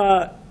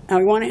 I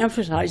want to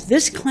emphasize,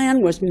 this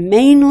Klan was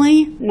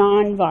mainly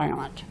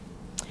nonviolent,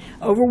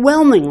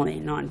 overwhelmingly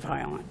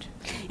nonviolent.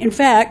 In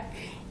fact,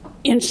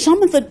 in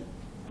some of the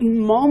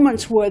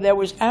moments where there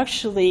was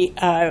actually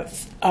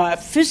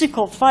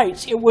physical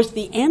fights, it was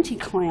the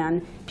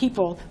anti-Klan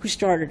people who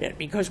started it.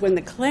 Because when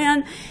the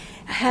Klan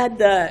had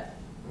the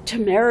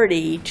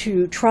temerity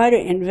to try to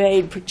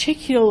invade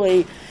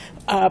particularly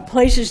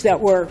places that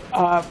were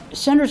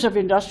centers of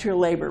industrial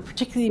labor,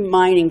 particularly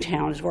mining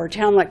towns, or a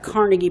town like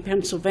Carnegie,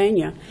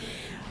 Pennsylvania,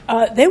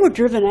 they were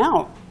driven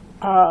out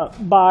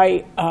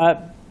by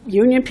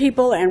union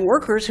people and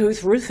workers who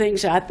threw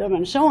things at them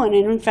and so on,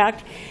 and in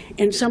fact,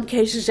 in some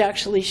cases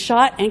actually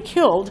shot and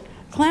killed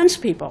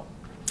Klanspeople.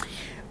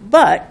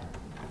 But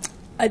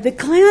the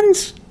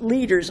Klan's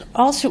leaders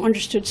also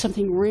understood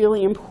something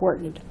really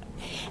important,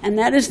 and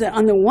that is that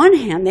on the one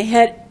hand, they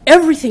had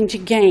everything to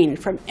gain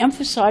from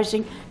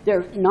emphasizing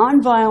their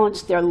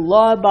nonviolence, their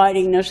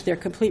law-abidingness, their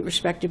complete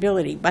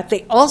respectability. But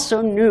they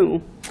also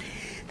knew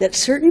that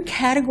certain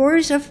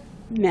categories of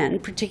men,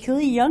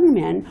 particularly young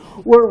men,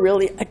 were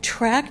really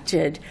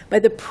attracted by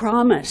the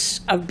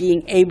promise of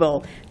being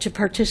able to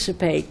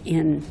participate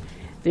in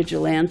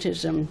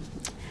vigilantism.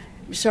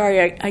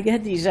 Sorry, I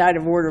get these out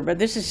of order, but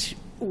this is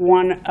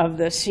one of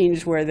the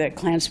scenes where the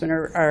Klansmen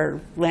are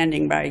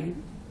landing by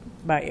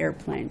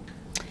airplane.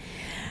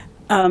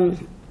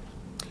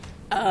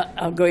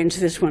 I'll go into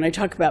this when I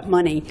talk about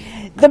money.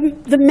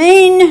 The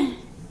main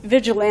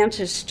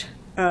vigilantist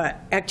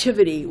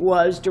activity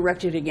was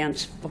directed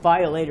against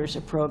violators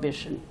of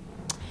Prohibition.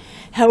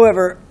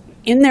 However,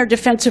 in their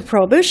defense of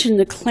Prohibition,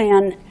 the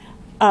Klan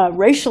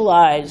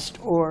racialized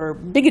or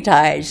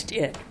bigotized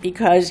it,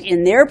 because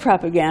in their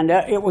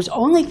propaganda, it was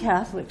only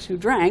Catholics who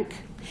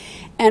drank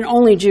and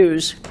only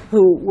Jews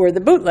who were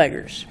the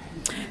bootleggers.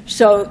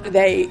 So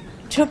they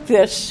took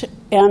this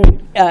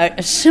and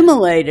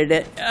assimilated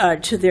it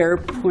to their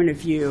point of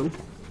view.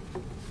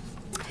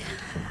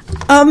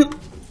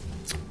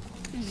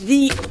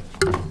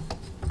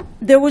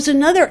 There was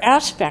another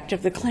aspect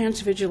of the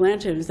Klan's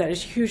vigilantism that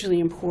is hugely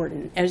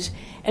important. As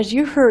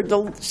you heard,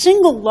 the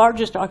single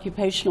largest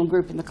occupational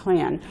group in the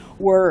Klan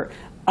were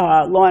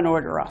law and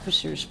order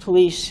officers,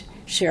 police,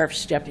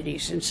 sheriff's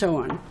deputies, and so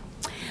on.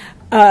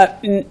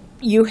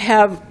 You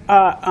have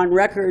on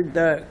record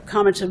the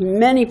comments of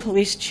many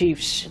police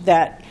chiefs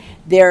that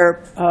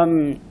their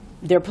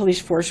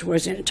police force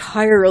was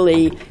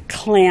entirely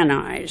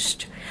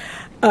Klanized.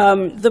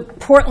 The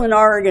Portland,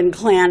 Oregon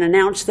Klan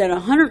announced that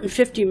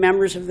 150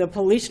 members of the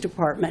police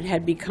department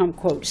had become,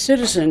 quote,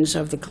 citizens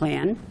of the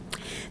Klan.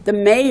 The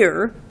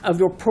mayor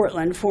of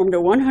Portland formed a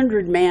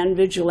 100-man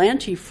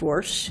vigilante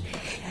force,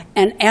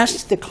 and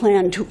asked the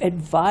Klan to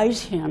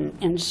advise him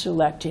in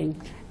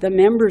selecting the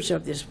members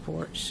of this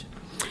force.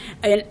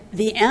 And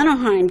the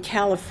Anaheim,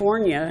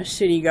 California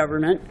city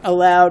government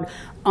allowed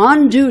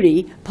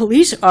on-duty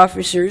police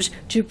officers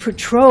to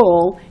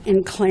patrol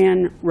in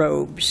Klan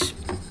robes.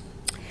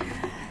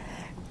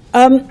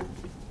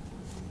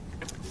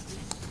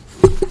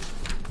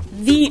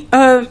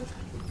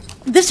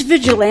 This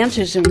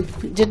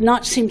vigilantism did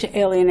not seem to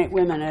alienate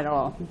women at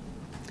all.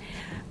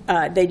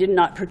 They did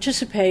not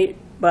participate,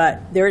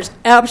 but there's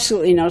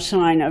absolutely no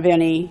sign of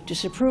any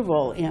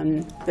disapproval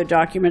in the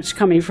documents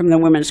coming from the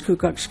Women's Ku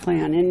Klux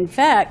Klan. In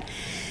fact,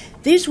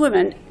 these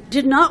women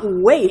did not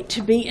wait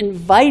to be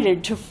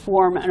invited to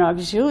form an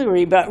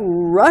auxiliary, but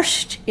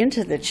rushed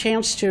into the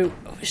chance to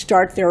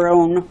start their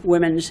own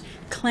women's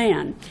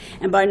Klan.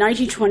 And by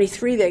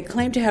 1923, they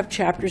claimed to have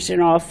chapters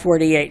in all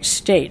 48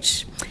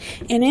 states.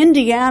 In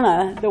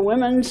Indiana, the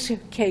Women's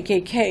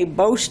KKK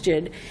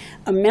boasted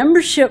a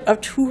membership of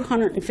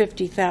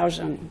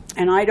 250,000.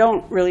 And I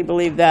don't really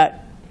believe that.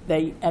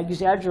 They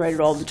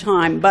exaggerated all the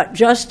time, but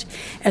just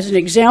as an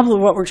example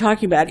of what we're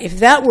talking about, if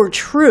that were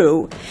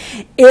true,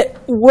 it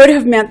would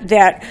have meant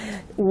that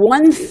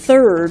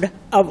 1/3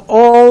 of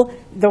all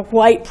the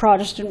white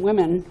Protestant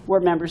women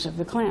were members of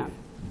the Klan.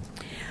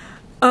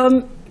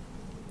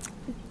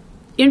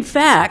 In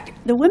fact,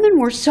 the women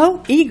were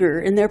so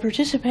eager in their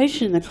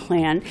participation in the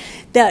Klan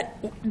that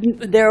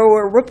there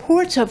were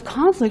reports of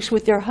conflicts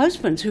with their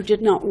husbands who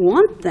did not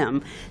want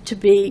them to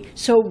be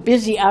so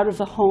busy out of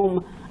the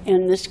home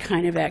in this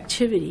kind of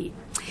activity.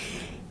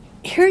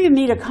 Here you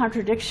meet a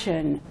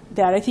contradiction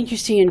that I think you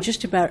see in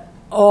just about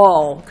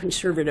all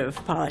conservative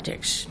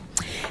politics.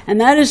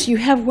 And that is, you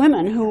have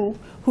women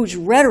whose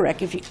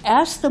rhetoric, if you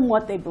ask them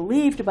what they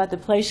believed about the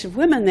place of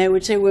women, they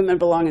would say women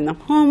belong in the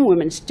home,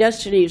 women's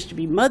destiny is to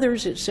be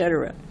mothers,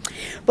 etc.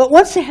 But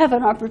once they have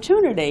an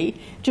opportunity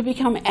to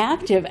become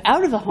active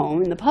out of the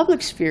home in the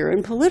public sphere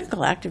in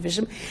political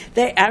activism,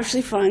 they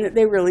actually find that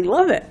they really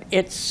love it.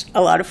 It's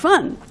a lot of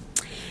fun.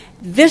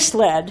 This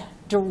led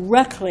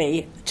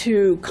directly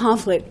to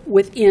conflict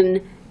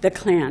within the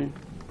Klan.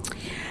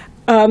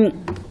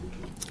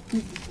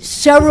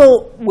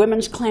 Several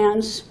women's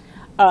clans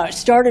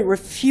started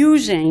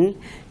refusing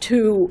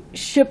to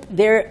ship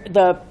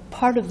the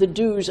part of the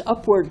dues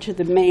upward to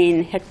the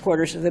main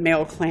headquarters of the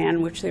male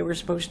clan, which they were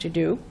supposed to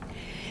do.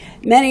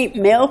 Many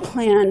male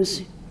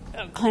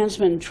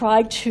clansmen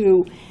tried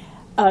to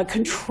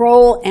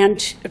control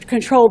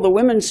the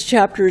women's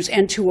chapters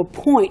and to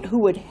appoint who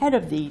would head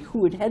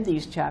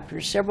these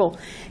chapters. Several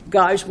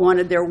guys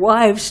wanted their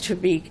wives to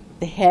be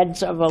the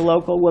heads of a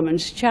local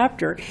women's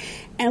chapter,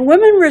 and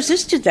women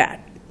resisted that.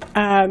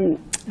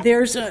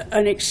 There's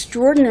an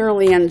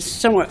extraordinarily and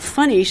somewhat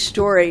funny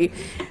story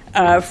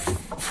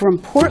from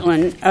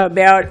Portland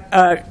about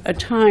a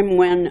time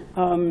when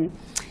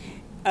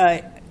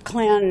a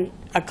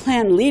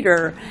Klan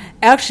leader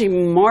actually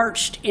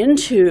marched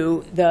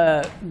into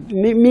the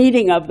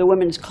meeting of the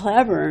Women's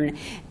Clavern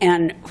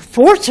and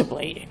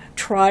forcibly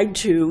tried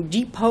to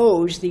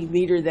depose the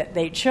leader that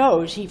they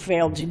chose. He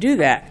failed to do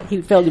that.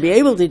 He failed to be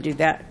able to do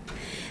that.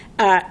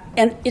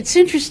 And it's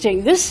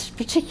interesting, this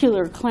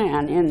particular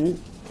Klan in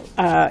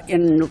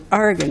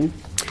Oregon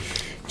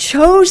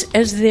chose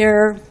as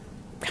their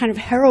kind of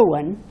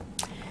heroine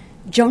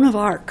Joan of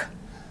Arc.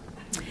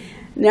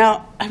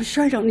 Now, I'm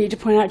sure I don't need to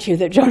point out to you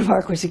that Joan of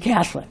Arc was a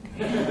Catholic.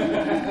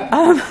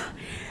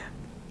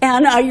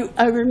 And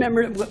I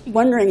remember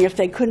wondering if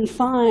they couldn't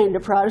find a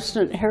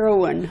Protestant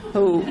heroine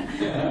who...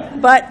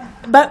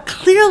 But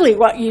clearly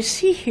what you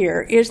see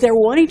here is they're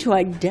wanting to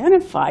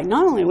identify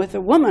not only with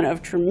a woman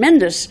of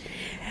tremendous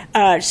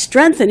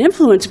strength and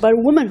influence, but a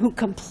woman who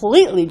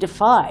completely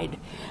defied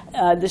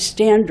the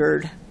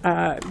standard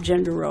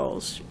gender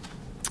roles.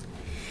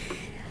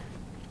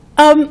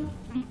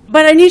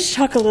 But I need to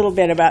talk a little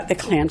bit about the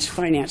Klan's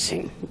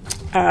financing.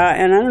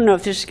 And I don't know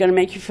if this is going to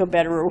make you feel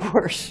better or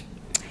worse.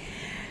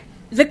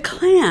 The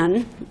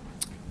Klan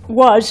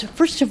was,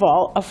 first of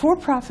all, a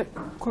for-profit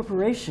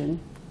corporation,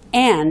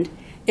 and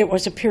it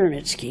was a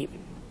pyramid scheme.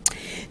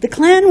 The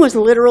Klan was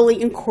literally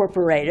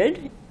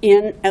incorporated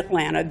in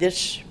Atlanta,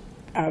 this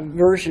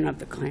version of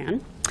the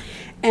Klan.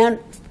 And,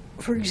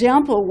 for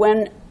example,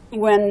 when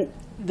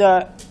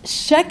the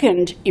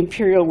second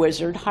imperial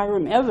wizard,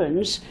 Hiram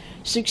Evans,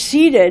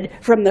 succeeded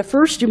from the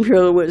first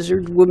imperial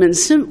wizard, William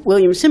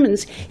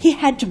Simmons, he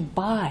had to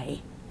buy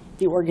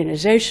the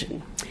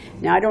organization.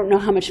 Now, I don't know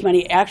how much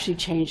money actually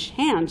changed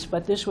hands,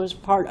 but this was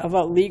part of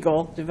a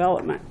legal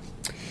development.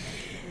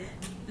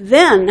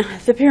 Then,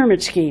 the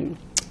pyramid scheme.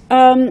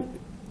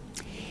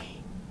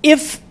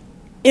 If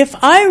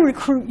I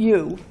recruit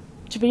you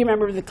to be a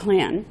member of the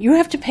Klan, you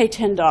have to pay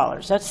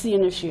 $10. That's the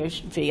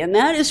initiation fee, and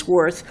that is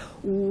worth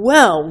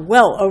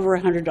well over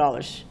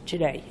 $100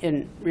 today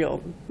in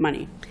real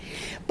money.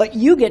 But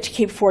you get to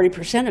keep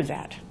 40% of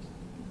that.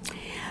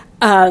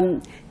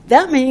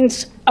 That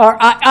means, or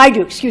I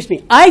do, excuse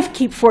me, I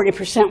keep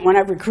 40% when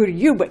I've recruited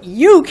you, but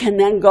you can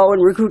then go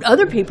and recruit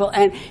other people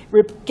and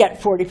get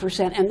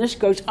 40%, and this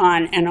goes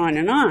on and on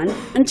and on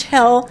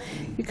until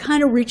you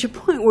kind of reach a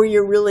point where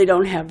you really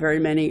don't have very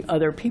many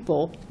other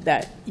people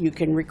that you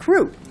can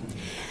recruit.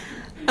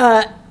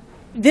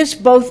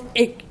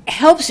 It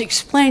helps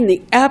explain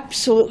the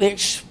absolutely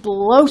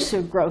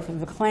explosive growth of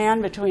the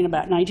Klan between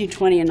about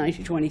 1920 and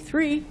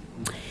 1923,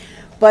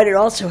 but it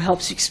also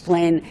helps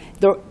explain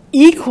the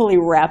equally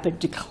rapid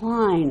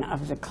decline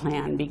of the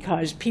Klan,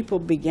 because people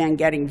began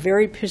getting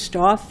very pissed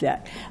off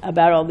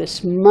about all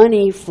this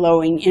money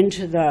flowing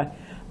into the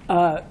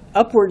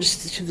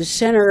upwards to the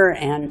center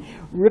and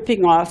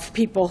ripping off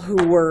people who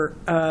were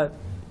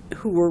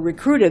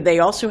recruited. They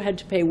also had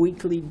to pay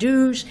weekly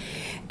dues,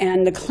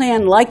 and the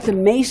Klan, like the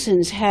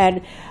Masons,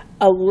 had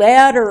a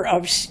ladder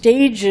of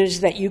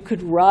stages that you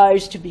could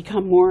rise to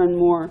become more and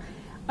more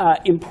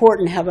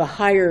important, have a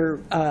higher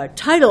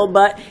title,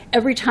 but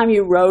every time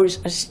you rose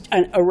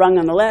a rung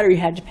on the ladder, you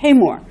had to pay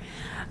more.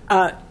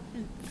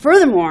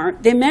 Furthermore,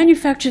 they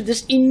manufactured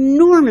this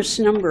enormous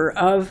number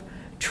of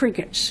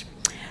trinkets.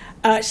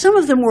 Some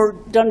of them were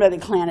done by the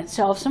Klan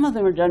itself. Some of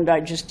them were done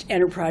by just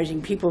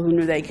enterprising people who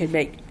knew they could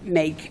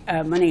make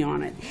money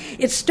on it.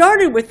 It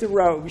started with the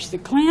robes. The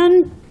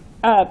Klan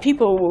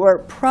people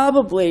were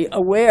probably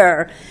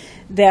aware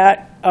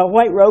that a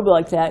white robe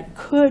like that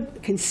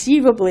could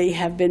conceivably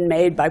have been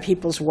made by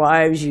people's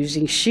wives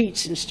using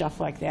sheets and stuff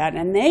like that.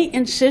 And they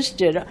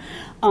insisted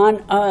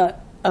on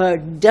a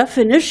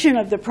definition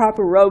of the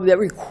proper robe that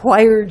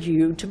required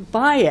you to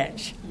buy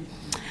it.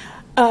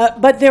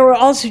 But there were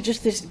also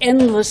just this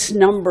endless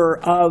number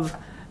of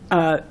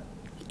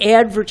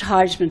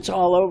advertisements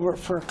all over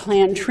for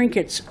Klan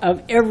trinkets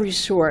of every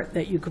sort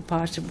that you could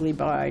possibly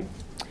buy.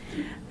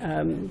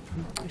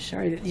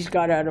 Sorry that these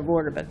got out of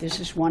order, but this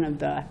is one of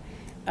the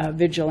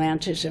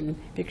vigilantism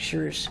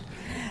pictures.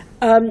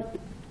 And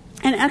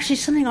actually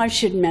something I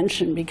should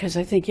mention, because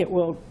I think it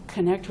will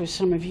connect with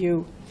some of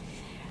you.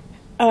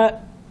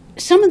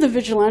 Some of the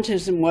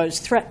vigilantism was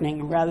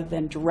threatening rather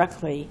than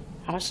directly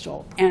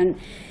hostile. And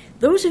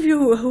those of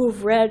you who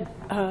have read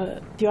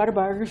the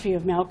autobiography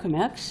of Malcolm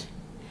X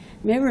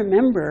may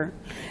remember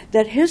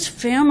that his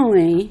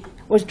family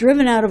was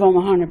driven out of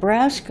Omaha,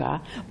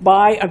 Nebraska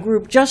by a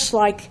group just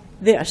like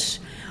this,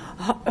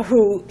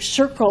 who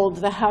circled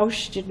the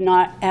house, did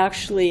not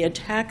actually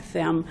attack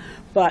them,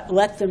 but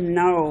let them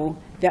know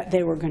that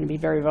they were going to be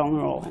very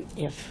vulnerable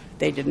if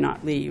they did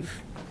not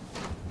leave.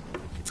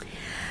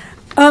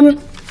 I'm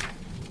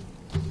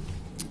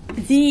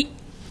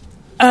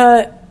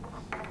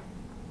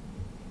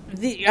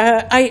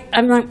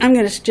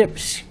going to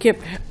skip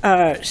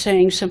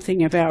saying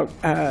something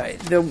about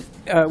the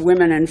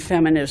women and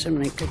feminism,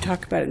 and I could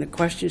talk about it in the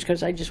questions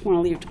because I just want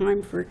to leave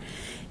time for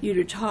you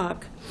to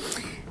talk.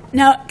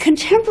 Now,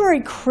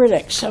 contemporary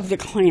critics of the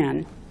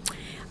Klan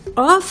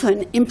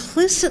often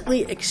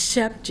implicitly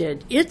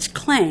accepted its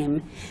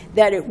claim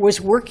that it was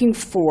working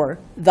for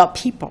the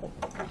people.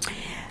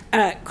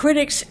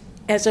 Critics,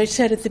 as I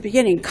said at the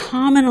beginning,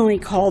 commonly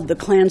called the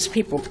Klan's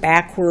people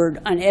backward,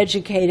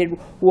 uneducated,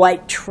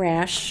 white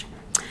trash.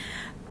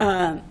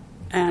 And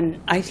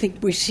I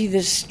think we see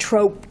this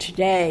trope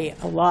today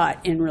a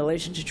lot in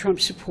relation to Trump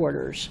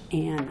supporters.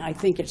 And I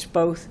think it's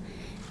both,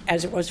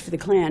 as it was for the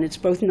Klan, it's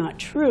both not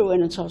true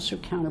and it's also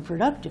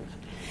counterproductive,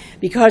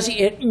 because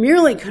it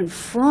merely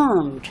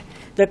confirmed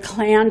the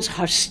Klan's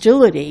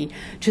hostility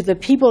to the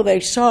people they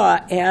saw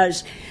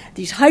as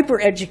these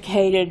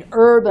hyper-educated,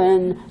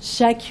 urban,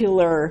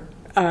 secular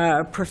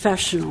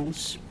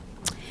professionals.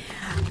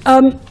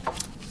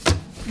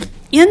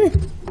 In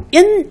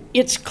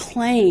its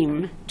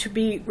claim to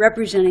be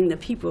representing the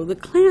people, the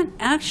Klan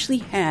actually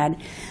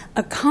had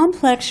a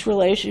complex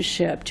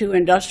relationship to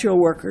industrial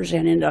workers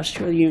and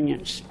industrial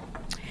unions.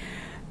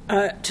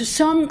 To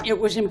some, it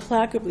was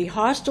implacably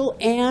hostile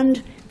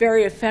and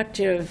very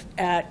effective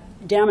at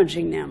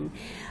damaging them.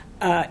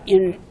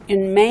 In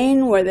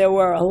Maine, where there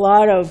were a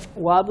lot of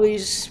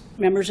Wobblies,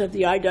 members of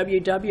the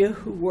IWW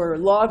who were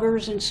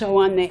loggers and so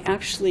on, they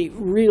actually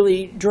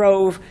really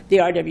drove the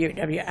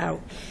IWW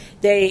out.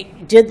 They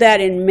did that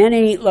in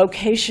many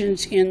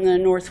locations in the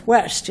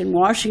Northwest, in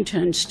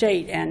Washington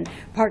State and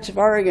parts of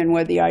Oregon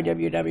where the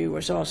IWW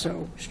was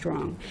also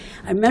strong.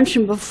 I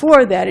mentioned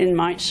before that in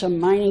some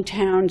mining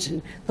towns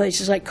and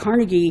places like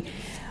Carnegie,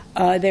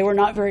 they were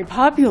not very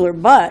popular,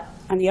 but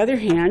on the other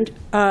hand,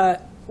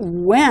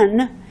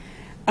 when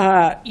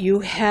you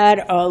had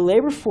a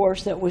labor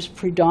force that was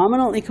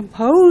predominantly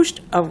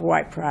composed of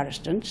white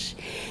Protestants,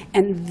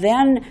 and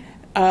then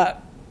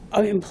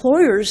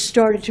employers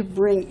started to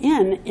bring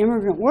in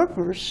immigrant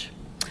workers,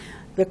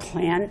 the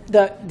Klan,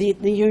 the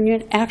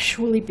union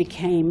actually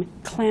became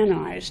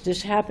Klanized.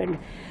 This happened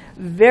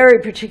very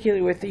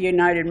particularly with the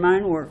United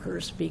Mine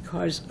Workers,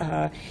 because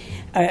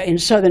in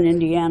southern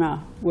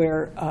Indiana,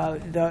 where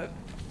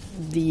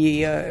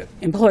the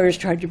employers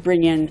tried to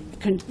bring in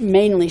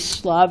mainly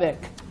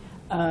Slavic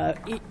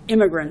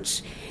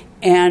immigrants,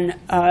 and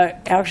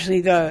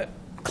actually the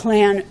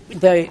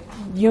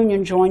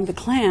union joined the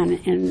Klan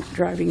in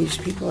driving these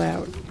people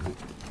out.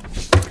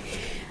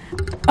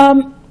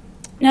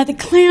 Now the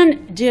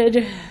Klan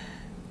did,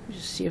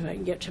 let's see if I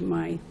can get to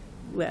my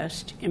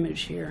last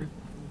image here.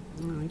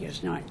 I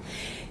guess not.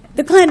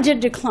 the Klan did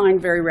decline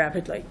very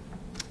rapidly.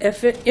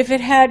 If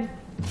it had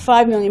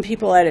 5 million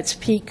people at its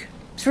peak,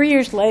 3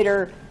 years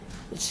later,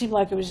 it seemed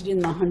like it was in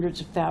the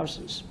hundreds of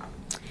thousands.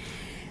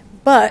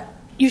 But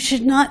you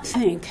should not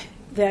think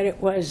that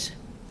it was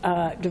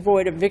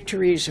devoid of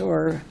victories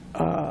or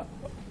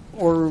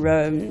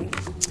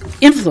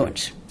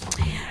influence.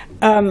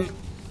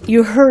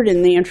 You heard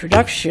in the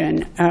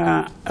introduction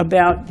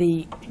about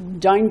the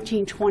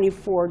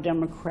 1924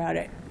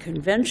 Democratic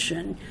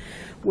Convention,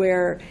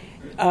 where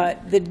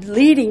the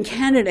leading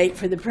candidate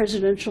for the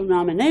presidential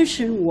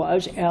nomination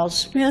was Al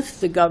Smith,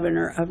 the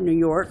governor of New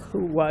York,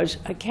 who was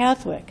a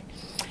Catholic.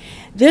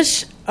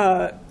 This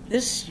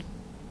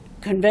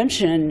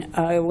convention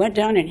went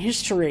down in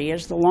history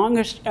as the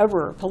longest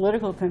ever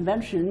political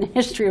convention in the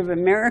history of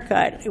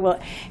America.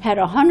 It had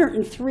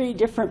 103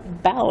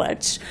 different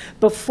ballots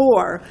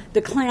before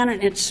the Klan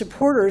and its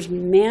supporters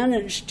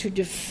managed to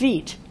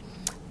defeat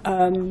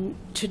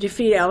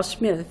Al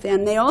Smith.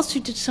 And they also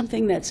did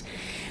something that's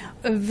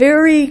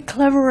very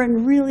clever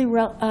and really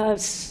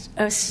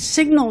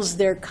signals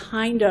their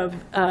kind of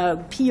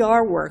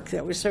PR work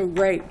that was so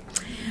great.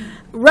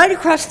 Right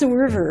across the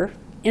river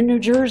in New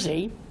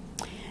Jersey,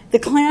 the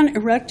Klan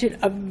erected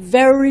a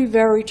very,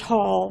 very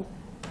tall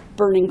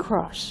burning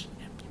cross,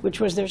 which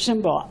was their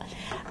symbol.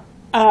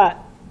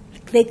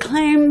 They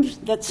claimed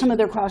that some of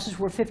their crosses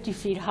were 50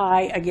 feet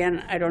high.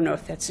 Again, I don't know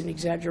if that's an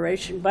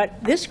exaggeration,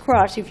 but this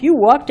cross, if you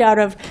walked out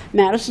of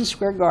Madison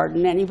Square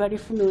Garden, anybody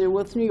familiar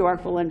with New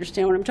York will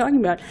understand what I'm talking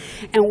about,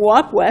 and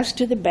walk west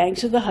to the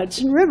banks of the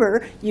Hudson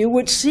River, you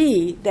would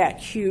see that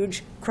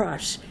huge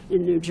cross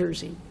in New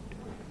Jersey.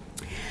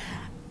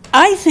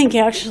 I think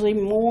actually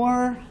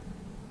more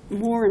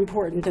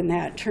important than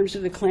that in terms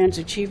of the Klan's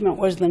achievement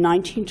was the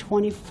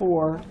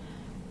 1924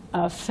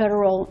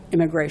 federal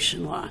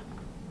immigration law.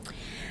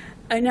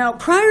 Now,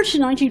 prior to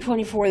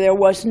 1924, there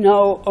was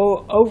no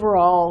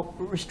overall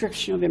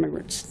restriction of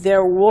immigrants.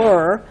 There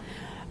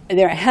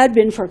had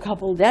been for a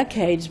couple of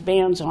decades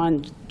bans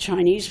on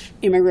Chinese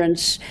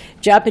immigrants,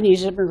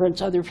 Japanese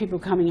immigrants, other people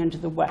coming into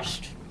the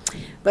West.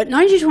 But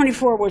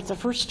 1924 was the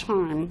first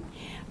time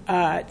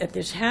that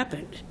this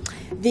happened.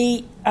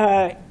 The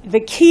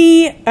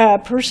key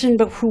person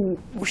who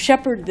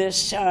shepherded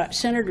this,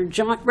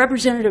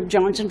 Representative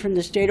Johnson from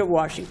the state of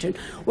Washington,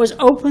 was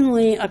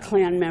openly a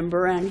Klan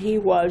member, and he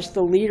was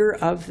the leader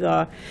of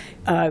the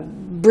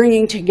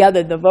bringing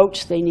together the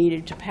votes they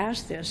needed to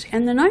pass this.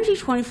 And the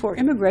 1924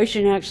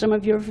 Immigration Act, some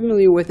of you are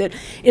familiar with it,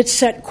 it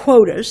set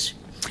quotas.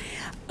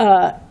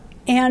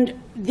 And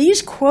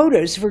these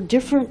quotas for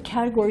different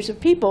categories of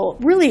people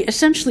really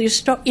essentially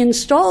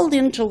installed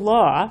into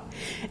law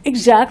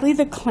exactly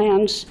the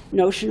Klan's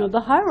notion of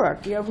the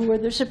hierarchy of who are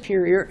the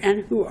superior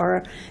and who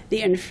are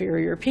the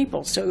inferior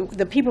people. So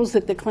the peoples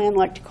that the Klan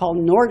liked to call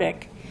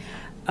Nordic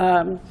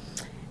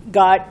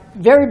got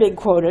very big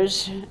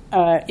quotas.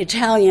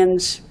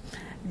 Italians,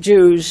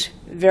 Jews,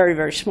 very,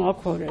 very small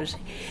quotas.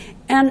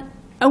 And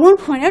I want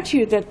to point out to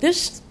you that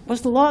this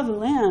was the law of the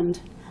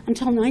land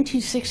until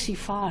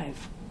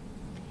 1965.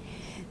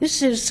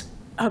 This is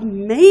a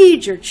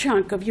major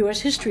chunk of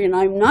U.S. history, and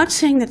I'm not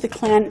saying that the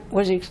Klan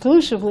was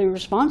exclusively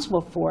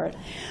responsible for it,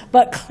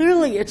 but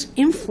clearly its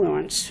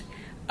influence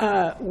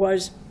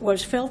was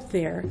felt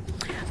there.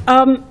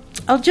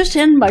 I'll just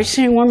end by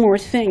saying one more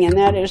thing, and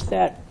that is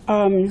that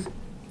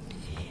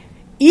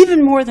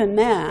even more than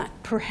that,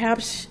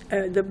 perhaps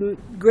the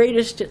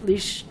greatest, at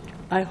least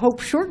I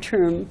hope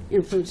short-term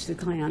influence of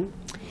the Klan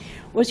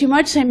was, you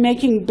might say,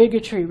 making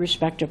bigotry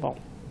respectable,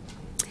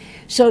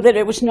 so that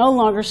it was no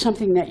longer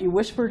something that you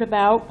whispered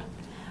about.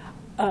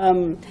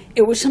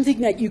 It was something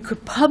that you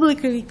could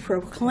publicly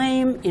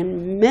proclaim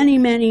in many,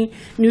 many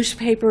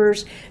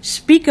newspapers,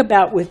 speak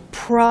about with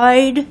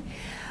pride.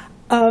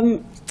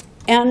 And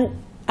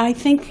I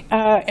think,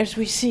 as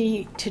we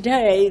see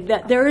today,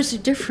 that there is a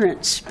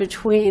difference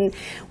between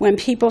when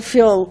people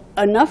feel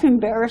enough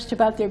embarrassed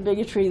about their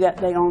bigotry that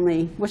they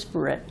only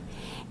whisper it,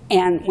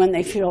 and when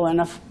they feel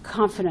enough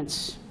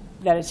confidence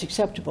that it's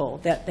acceptable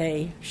that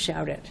they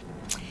shout it.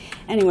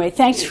 Anyway,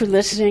 thanks for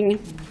listening.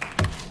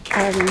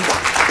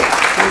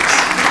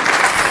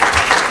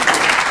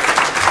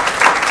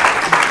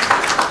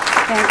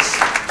 Thanks.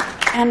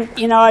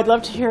 And, I'd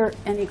love to hear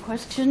any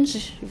questions,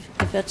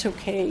 if that's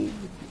okay.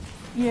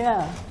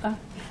 Yeah.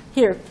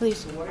 Here,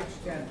 please. To what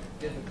extent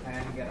did the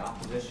Klan get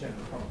opposition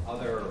from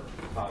other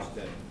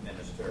Protestant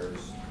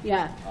ministers?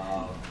 Yeah.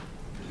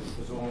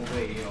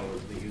 Presumably,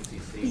 the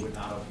UCC would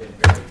not have been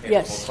very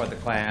favorable for the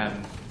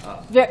Klan.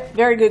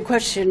 Very good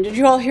question. Did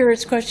you all hear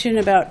his question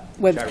about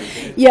whether?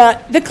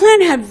 Yeah, the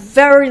Klan had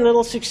very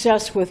little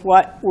success with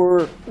what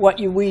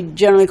we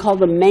generally call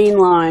the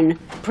mainline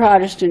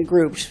Protestant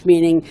groups,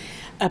 meaning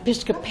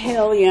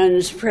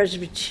Episcopalians,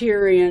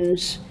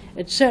 Presbyterians,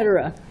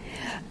 etc.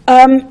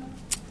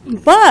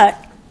 But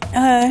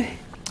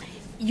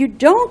you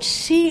don't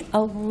see a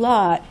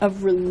lot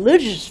of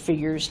religious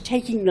figures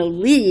taking the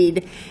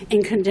lead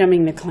in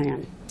condemning the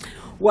Klan.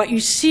 What you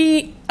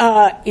see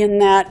in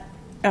that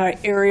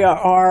area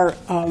are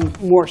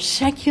more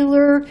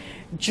secular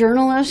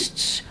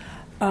journalists,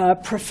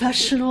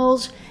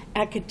 professionals,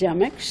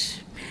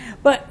 academics.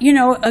 But, you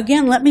know,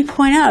 again, let me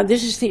point out,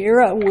 this is the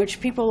era in which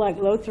people like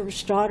Lothar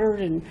Stoddard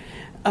and,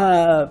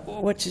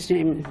 what's his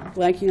name,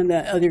 blanking on the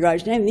other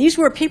guy's name, these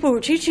were people who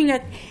were teaching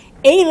at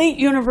elite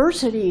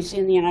universities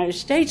in the United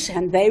States,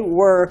 and they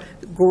were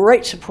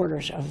great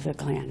supporters of the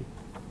Klan.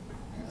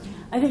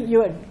 I think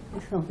you had...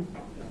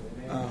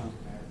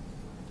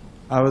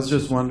 I was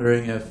just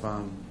wondering if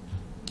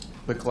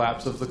the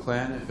collapse of the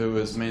Klan, if it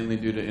was mainly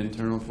due to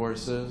internal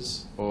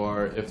forces,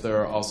 or if there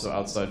are also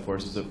outside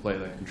forces at play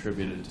that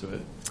contributed to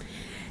it.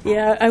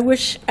 Yeah, I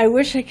wish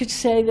I could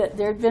say that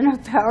there had been a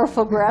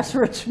powerful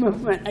grassroots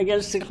movement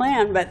against the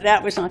Klan, but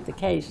that was not the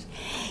case.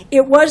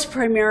 It was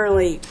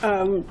primarily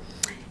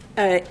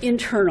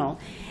internal.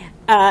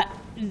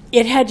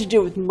 It had to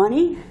do with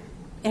money.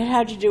 It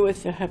had to do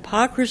with the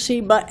hypocrisy.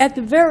 But at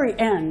the very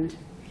end,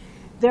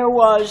 there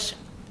was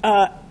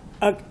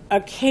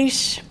a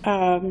case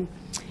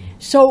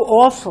so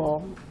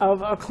awful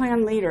of a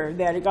Klan leader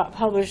that it got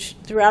published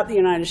throughout the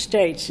United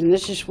States. And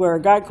this is where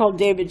a guy called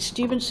David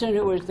Stevenson,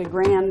 who was the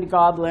Grand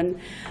Goblin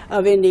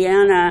of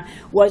Indiana,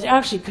 was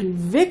actually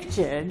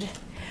convicted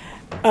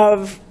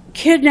of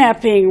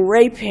kidnapping,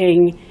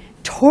 raping,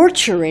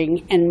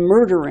 torturing, and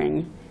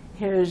murdering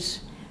his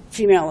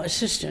female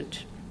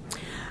assistant.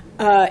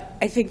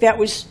 I think that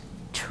was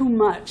too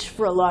much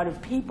for a lot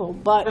of people,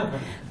 but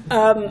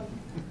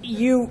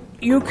you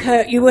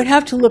would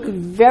have to look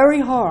very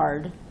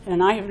hard,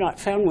 and I have not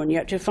found one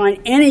yet, to find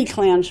any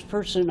Klan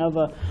person of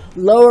a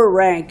lower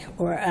rank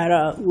or at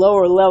a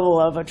lower level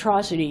of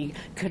atrocity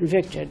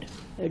convicted.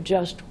 It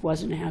just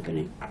wasn't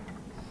happening.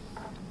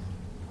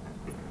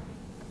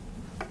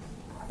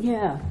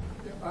 Yeah.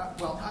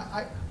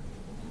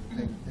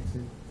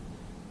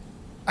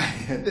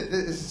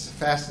 This is a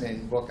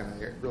fascinating book, and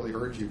I really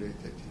urge you to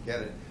get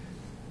it.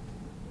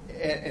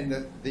 And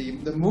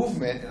the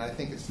movement, and I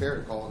think it's fair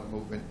to call it a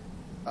movement,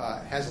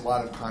 has a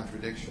lot of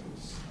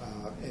contradictions.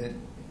 And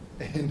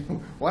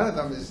one of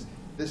them is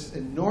this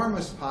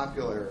enormous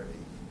popularity,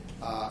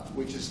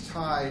 which is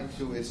tied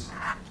to its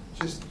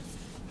just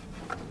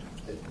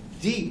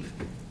deep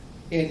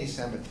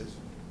anti-Semitism.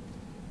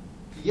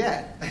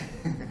 Yet,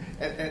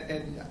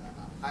 and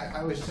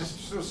I was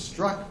just sort of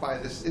struck by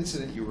this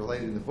incident you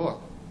relate in the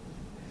book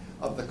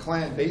of the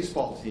Klan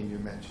baseball team you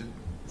mentioned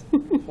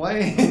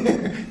playing,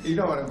 you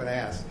know what I'm going to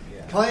ask,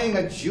 playing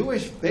a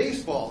Jewish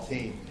baseball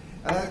team.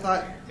 And I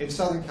thought, in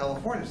Southern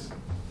California,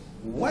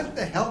 what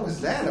the hell was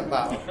that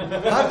about?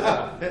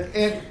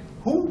 And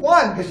who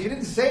won? Because you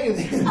didn't say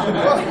anything in the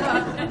book.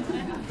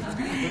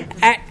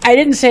 I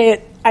didn't say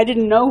it. I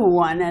didn't know who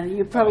won, and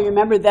you probably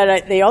remember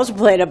that they also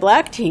played a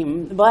black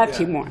team. The black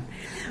team won.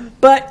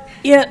 But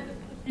yeah,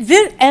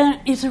 and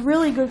it's a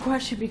really good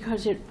question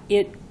because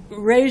it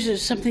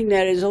raises something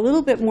that is a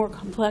little bit more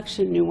complex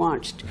and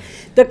nuanced.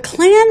 The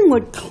Klan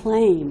would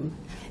claim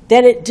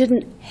that it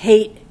didn't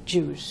hate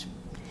Jews.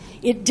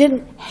 It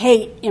didn't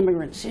hate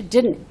immigrants. It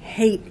didn't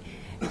hate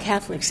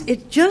Catholics.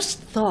 It just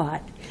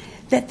thought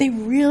that they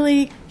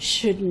really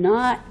should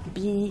not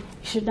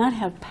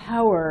have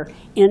power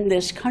in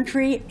this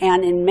country,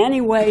 and in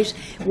many ways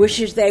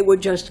wishes they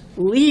would just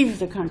leave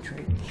the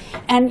country.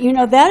 And you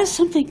know, that is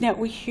something that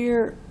we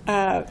hear,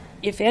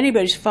 if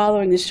anybody's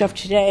following this stuff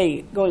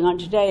today, going on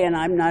today, and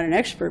I'm not an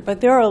expert, but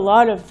there are a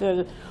lot of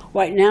the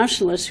white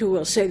nationalists who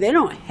will say they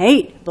don't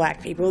hate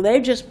black people, they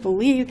just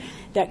believe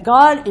that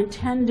God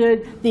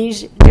intended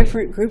these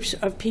different groups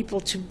of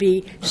people to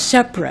be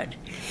separate.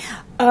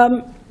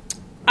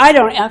 I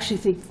don't actually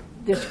think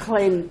this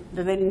claim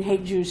that they didn't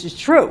hate Jews is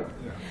true.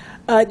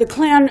 The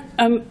Klan,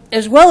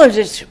 as well as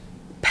its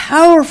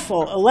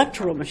powerful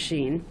electoral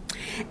machine,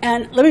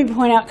 and let me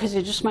point out, because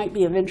it just might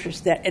be of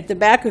interest, that at the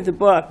back of the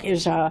book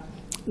is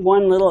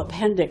one little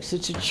appendix.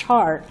 It's a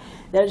chart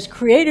that is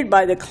created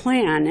by the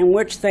Klan in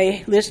which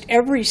they list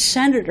every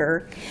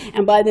senator,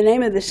 and by the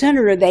name of the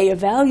senator, they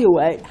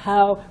evaluate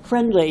how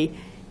friendly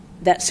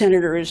that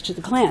senator is to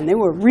the Klan. They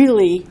were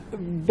really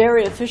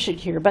very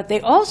efficient here, but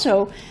they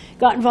also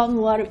got involved in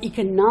a lot of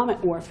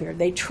economic warfare.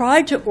 They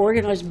tried to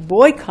organize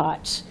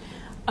boycotts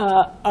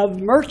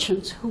of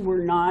merchants who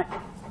were not,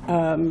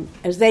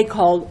 as they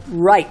called,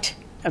 right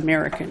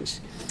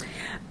Americans.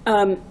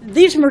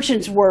 These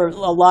merchants were,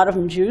 a lot of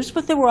them Jews,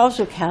 but they were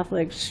also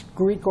Catholics,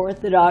 Greek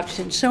Orthodox,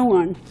 and so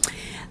on.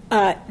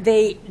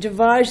 They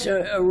devised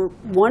a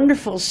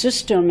wonderful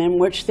system in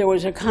which there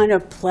was a kind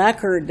of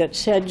placard that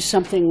said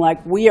something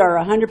like, "We are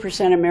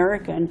 100%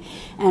 American,"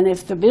 and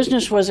if the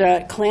business was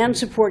a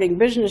Klan-supporting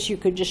business, you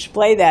could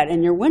display that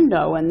in your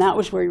window, and that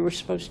was where you were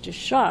supposed to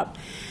shop.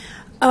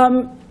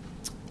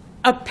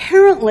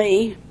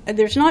 Apparently,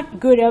 there's not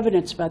good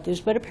evidence about this,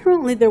 but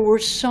apparently there were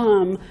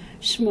some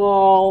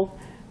small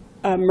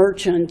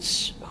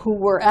merchants who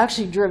were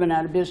actually driven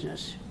out of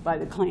business by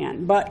the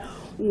Klan. But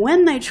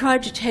when they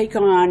tried to take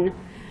on,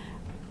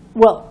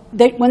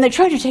 when they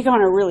tried to take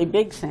on a really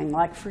big thing,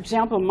 like, for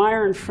example,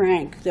 Meyer and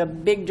Frank, the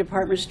big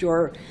department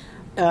store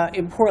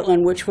in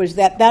Portland, which was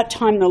at that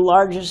time the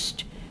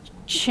largest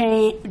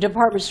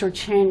department store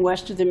chain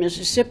west of the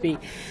Mississippi,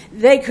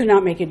 they could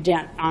not make a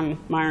dent on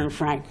Meyer and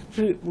Frank.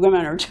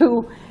 Women are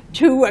too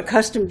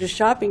accustomed to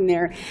shopping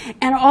there.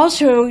 And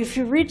also, if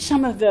you read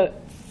some of the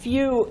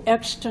few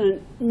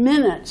extant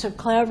minutes of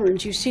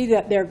Klaverns, you see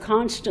that they're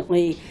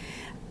constantly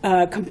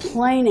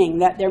complaining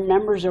that their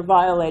members are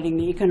violating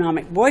the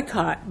economic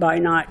boycott by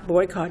not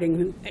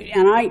boycotting.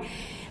 And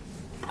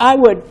I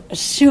would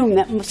assume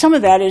that some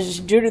of that is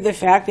due to the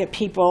fact that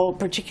people,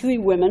 particularly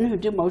women who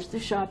do most of the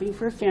shopping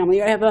for a family,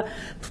 have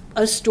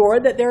a store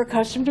that they're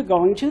accustomed to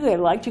going to. They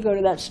like to go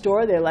to that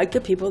store. They like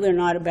the people they're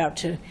not about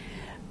to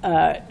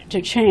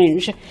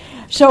change.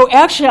 So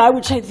actually, I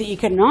would say the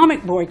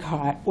economic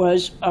boycott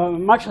was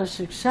much less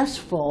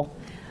successful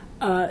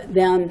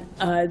than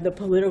the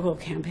political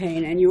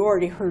campaign. And you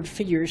already heard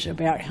figures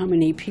about how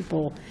many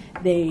people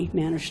they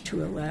managed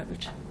to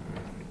elect.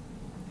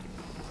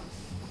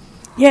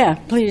 Yeah,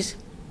 please.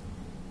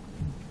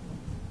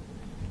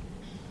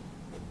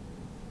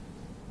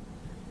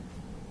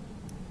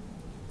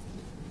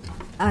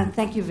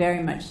 Thank you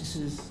very much. This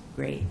is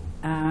great.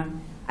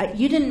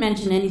 You didn't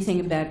mention anything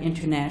about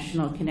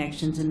international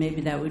connections, and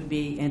maybe that would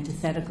be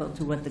antithetical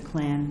to what the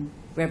Klan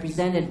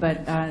represented,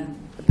 but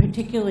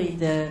particularly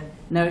the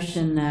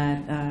notion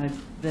that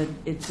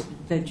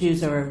the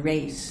Jews are a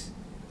race,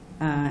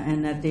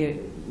 and that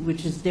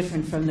which is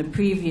different from the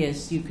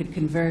previous, you could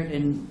convert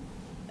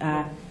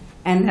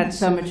and that's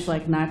so much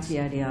like Nazi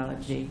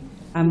ideology.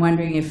 I'm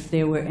wondering if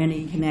there were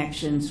any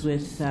connections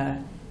with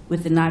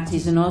the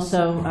Nazis, and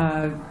also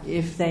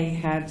if they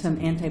had some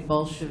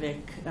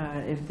anti-Bolshevik,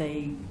 if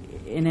they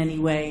in any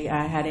way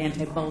had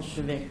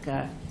anti-Bolshevik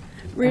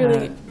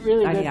really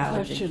good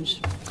ideology. questions.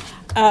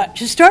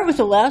 To start with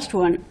the last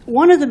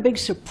one of the big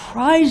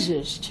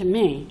surprises to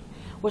me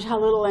was how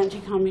little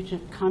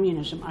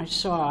anti-communism I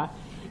saw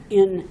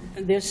in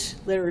this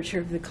literature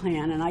of the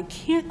Klan, and I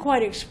can't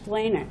quite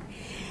explain it.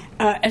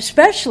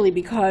 Especially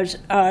because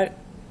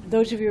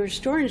those of you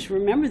historians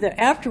remember that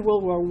after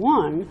World War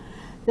I,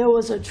 there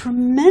was a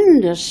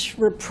tremendous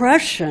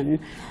repression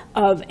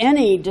of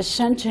any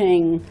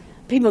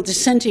people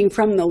dissenting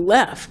from the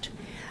left,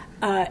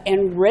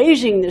 and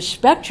raising the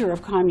specter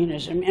of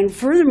communism. And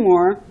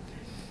furthermore,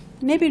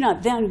 maybe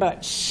not then,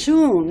 but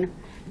soon,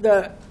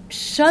 the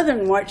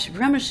Southern white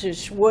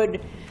supremacists would,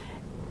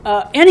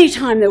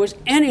 anytime there was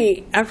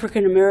any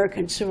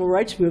African-American civil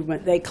rights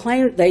movement, they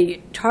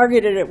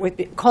targeted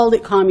it called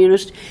it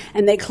communist,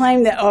 and they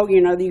claimed that,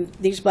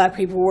 these black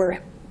people were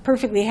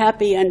perfectly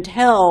happy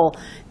until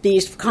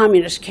these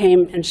communists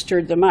came and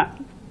stirred them up.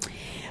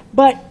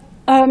 But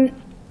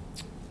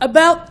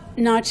about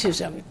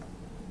Nazism,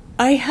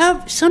 I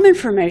have some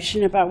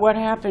information about what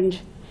happened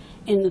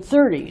in the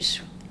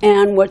 30s,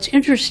 and what's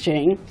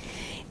interesting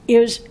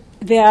is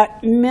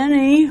that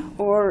many,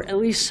 or at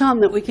least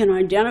some that we can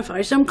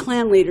identify, some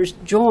Klan leaders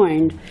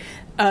joined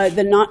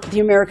the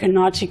American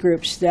Nazi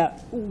groups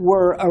that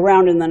were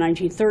around in the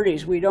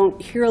 1930s. We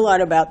don't hear a lot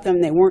about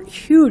them. They weren't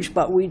huge,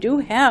 but we do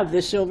have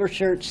the silver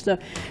shirts, the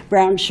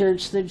brown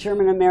shirts, the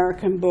German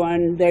American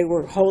Bund. They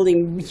were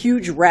holding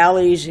huge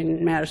rallies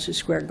in Madison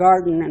Square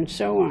Garden and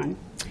so on.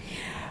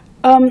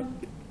 And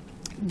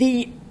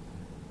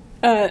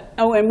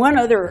one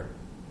other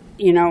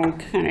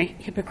kind of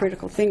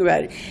hypocritical thing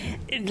about it.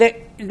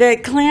 The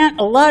Klan,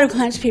 a lot of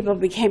Klan's people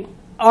became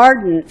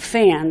ardent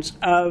fans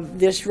of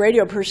this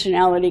radio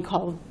personality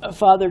called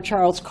Father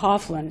Charles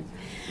Coughlin,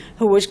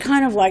 who was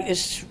kind of like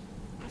this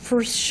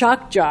first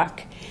shock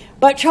jock.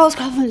 But Charles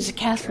Coughlin is a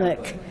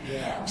Catholic.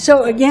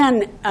 So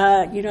again,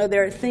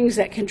 there are things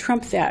that can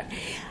trump that.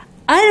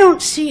 I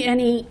don't see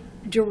any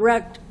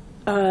direct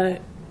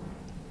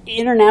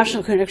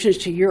international connections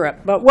to Europe.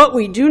 But what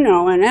we do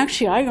know, and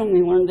actually I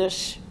only learned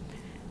this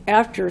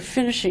after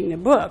finishing the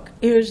book,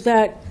 is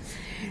that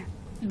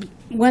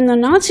when the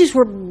Nazis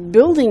were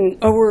building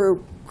or were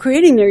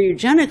creating their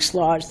eugenics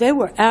laws, they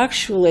were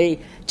actually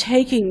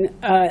taking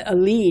a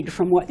lead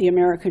from what the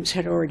Americans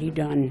had already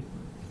done.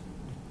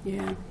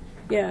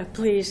 Yeah,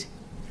 please.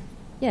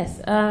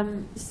 Yes,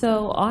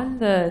 so on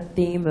the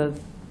theme of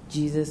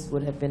Jesus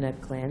would have been a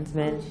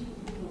Klansman,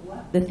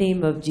 the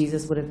theme of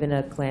Jesus would have been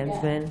a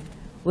Klansman,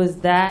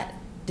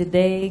 did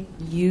they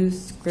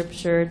use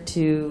scripture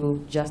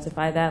to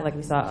justify that, like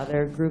we saw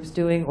other groups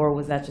doing, or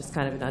was that just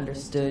kind of an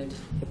understood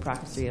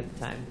hypocrisy of the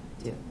time,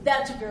 too?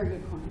 That's a very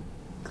good point.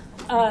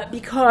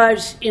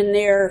 Because in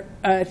their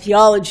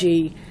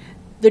theology,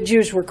 the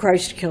Jews were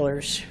Christ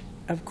killers,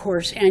 of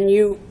course. And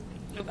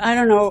I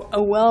don't know,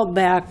 a while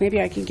back,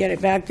 maybe I can get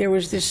it back, there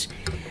was this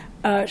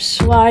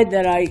slide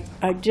that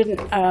I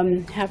didn't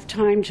have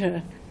time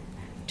to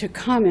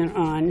comment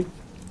on.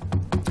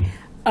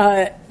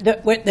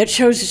 That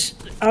shows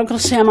Uncle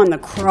Sam on the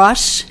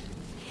cross,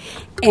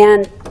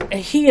 and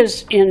he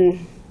is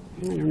in,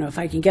 I don't know if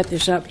I can get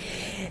this up,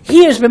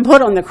 he has been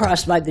put on the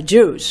cross by the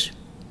Jews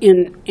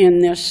in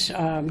this,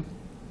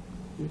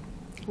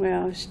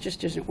 well, it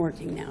just isn't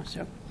working now,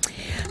 so.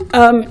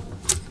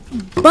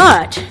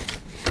 But,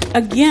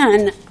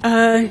 again,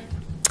 I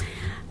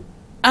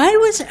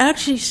was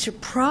actually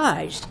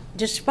surprised,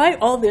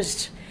 despite all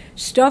this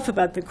stuff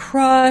about the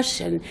cross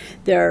and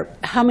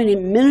how many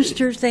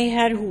ministers they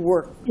had who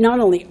were not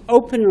only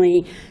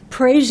openly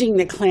praising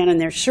the Klan in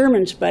their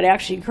sermons, but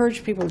actually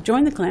encouraged people to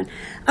join the Klan,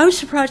 I was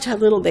surprised how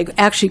little they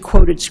actually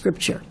quoted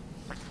Scripture.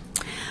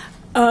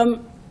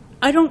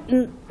 I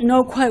don't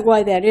know quite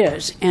why that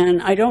is,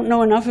 and I don't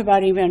know enough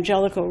about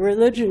evangelical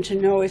religion to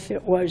know if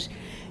it was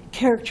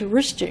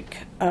characteristic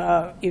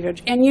of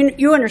and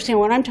you understand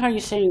when I'm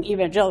saying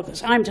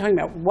evangelicals, I'm talking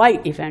about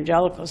white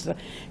evangelicals. The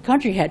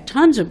country had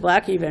tons of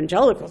black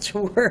evangelicals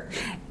who were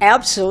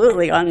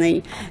absolutely on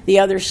the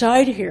other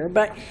side here.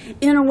 But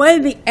in a way,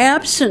 the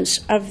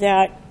absence of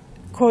that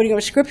quoting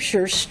of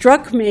Scripture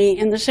struck me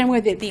in the same way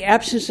that the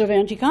absence of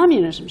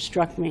anti-communism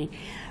struck me.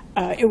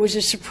 It was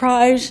a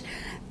surprise,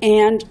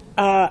 and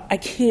I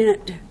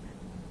can't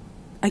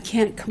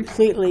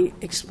completely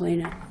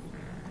explain it.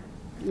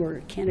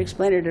 Or can't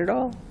explain it at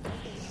all.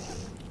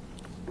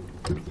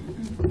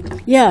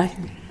 Yeah.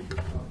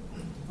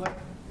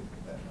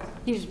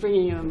 He's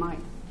bringing you a mic.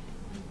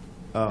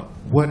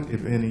 What,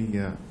 if any,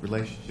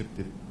 relationship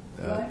did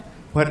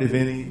what, if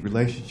any,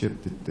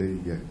 relationship did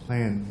the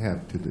Klan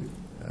have to the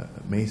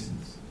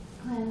Masons?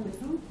 Klan with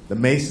whom? The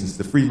Masons,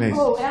 the Freemasons.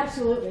 Oh,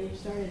 absolutely. You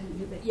started to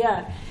do that.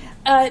 Yeah.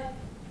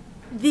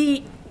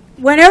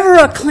 Whenever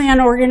a Klan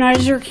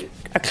organizer,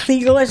 a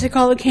Kliegel as they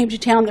call it, came to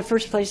town, the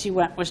first place he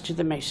went was to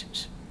the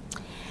Masons.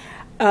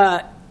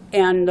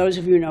 And those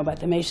of you who know about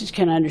the Masons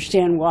can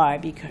understand why,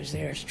 because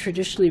they're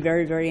traditionally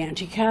very, very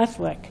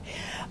anti-Catholic.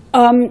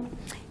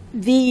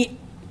 The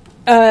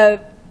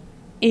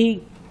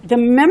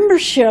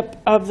membership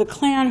of the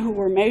Klan who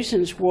were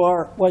Masons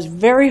was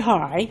very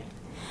high.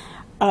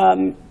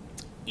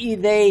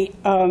 They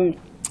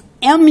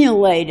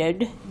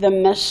emulated the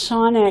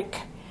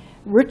Masonic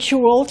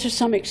ritual to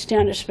some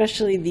extent,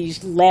 especially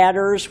these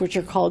ladders, which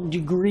are called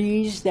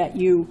degrees that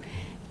you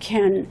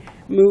can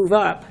move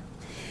up.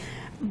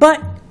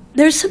 But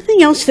there's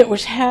something else that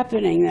was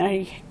happening that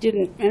I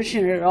didn't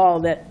mention at all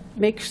that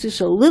makes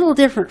this a little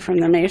different from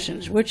the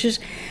Masons, which is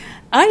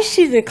I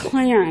see the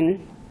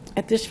Klan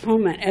at this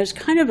moment as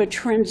kind of a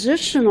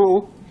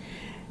transitional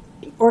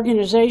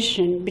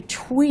organization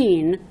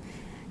between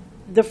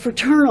the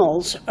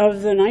fraternals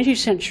of the 19th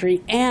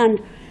century and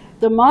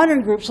the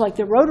modern groups like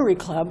the Rotary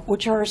Club,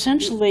 which are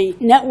essentially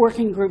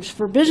networking groups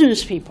for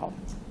business people.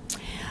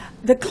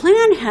 The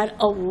Klan had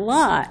a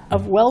lot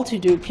of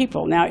well-to-do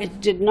people. Now,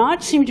 it did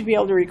not seem to be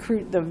able to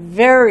recruit the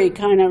very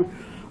kind of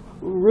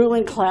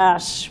ruling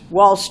class,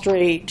 Wall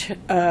Street,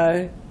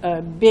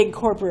 big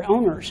corporate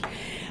owners.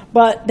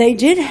 But they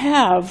did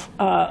have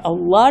a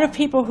lot of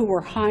people who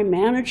were high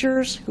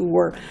managers, who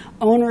were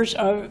owners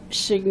of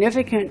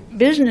significant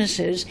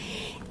businesses.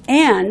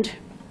 And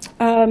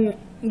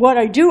what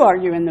I do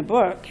argue in the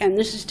book, and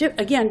this is,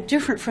 again,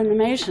 different from the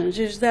Masons,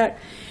 is that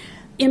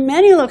in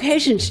many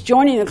locations,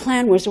 joining the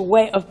Klan was a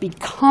way of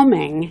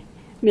becoming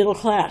middle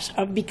class,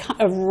 of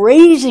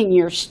raising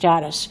your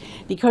status,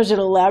 because it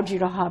allowed you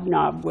to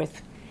hobnob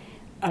with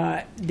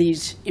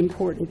these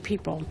important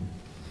people.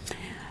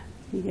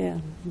 Yeah.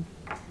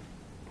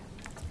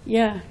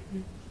 Yeah.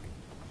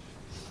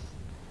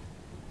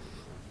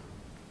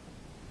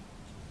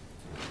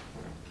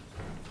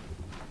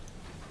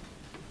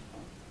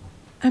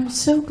 I'm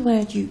so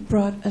glad you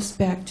brought us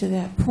back to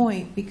that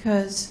point,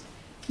 because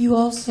you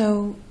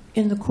also,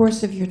 in the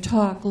course of your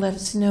talk, let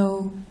us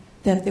know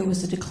that there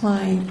was a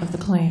decline of the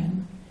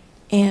Klan.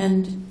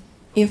 And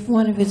if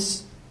one of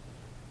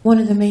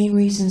the main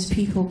reasons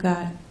people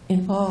got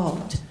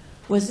involved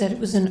was that it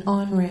was an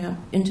on-ramp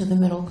into the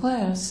middle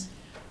class,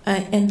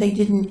 and they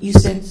didn't, you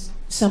said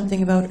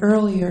something about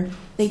earlier,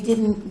 they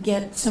didn't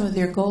get some of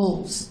their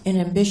goals and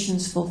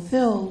ambitions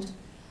fulfilled,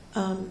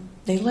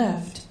 they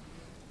left.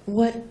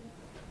 What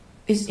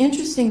is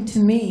interesting to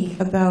me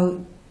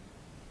about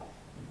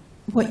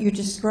what you're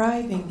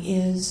describing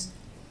is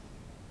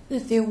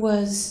that there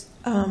was,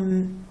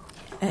 and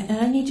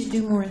I need to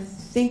do more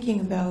thinking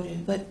about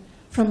it, but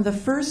from the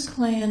first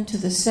Klan to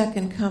the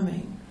second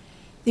coming,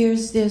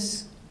 there's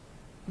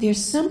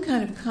some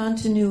kind of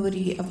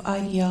continuity of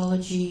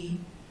ideology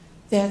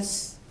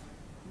that's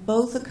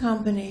both a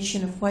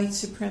combination of white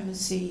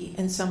supremacy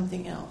and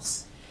something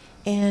else.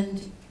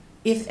 And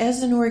if,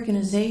 as an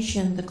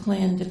organization, the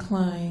Klan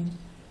declined,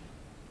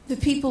 the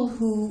people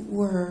who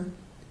were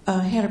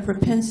had a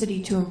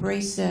propensity to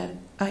embrace that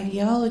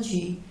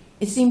ideology,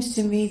 it seems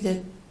to me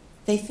that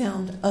they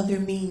found other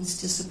means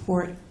to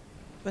support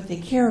what they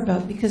care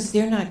about, because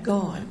they're not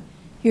gone.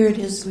 Here it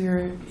is,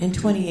 we're in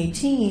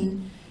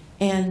 2018,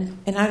 and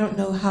I don't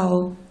know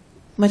how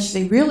much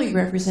they really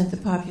represent the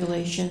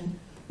population,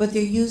 but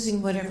they're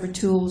using whatever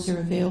tools are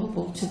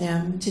available to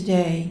them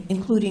today,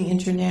 including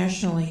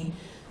internationally,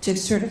 to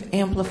sort of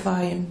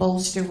amplify and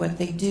bolster what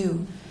they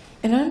do.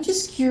 And I'm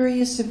just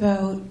curious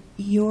about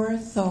your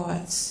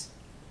thoughts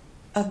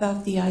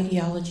about the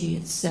ideology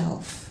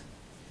itself.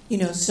 You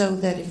know, so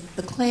that if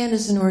the Klan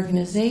as an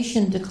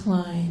organization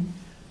decline,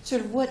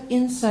 sort of what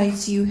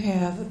insights you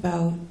have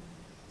about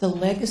the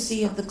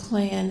legacy of the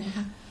Klan,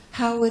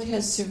 how it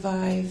has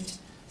survived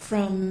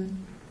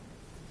from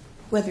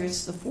whether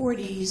it's the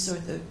 40s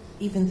or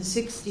even the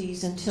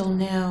 60s until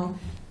now,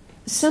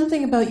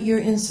 something about your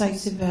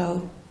insights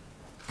about,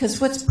 because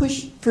what's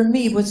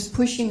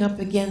pushing up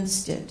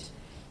against it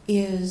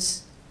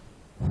is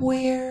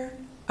where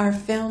our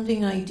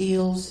founding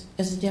ideals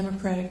as a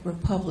democratic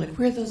republic,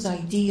 where those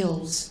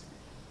ideals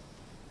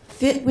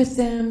fit with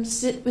them,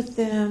 sit with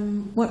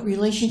them, what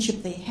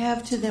relationship they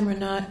have to them or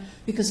not,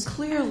 because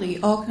clearly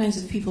all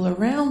kinds of people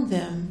around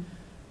them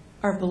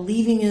are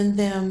believing in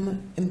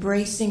them,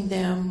 embracing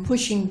them,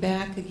 pushing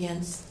back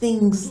against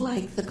things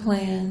like the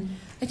Klan.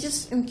 I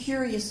just am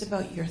curious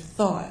about your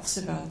thoughts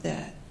about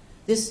that.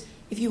 This,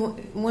 if you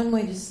one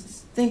way to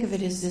think of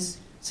it is this,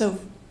 so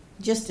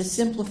just to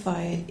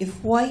simplify it,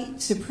 if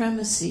white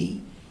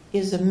supremacy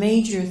is a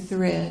major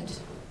thread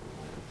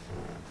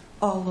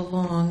all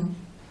along,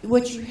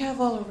 what you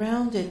have all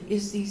around it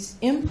is these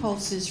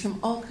impulses from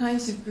all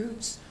kinds of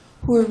groups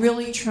who are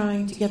really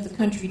trying to get the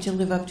country to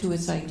live up to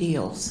its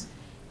ideals.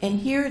 And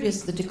here it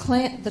is, the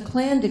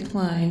Klan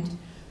declined,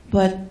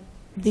 but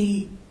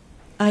the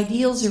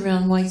ideals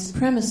around white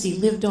supremacy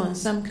lived on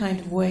some kind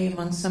of way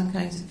among some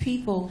kinds of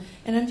people.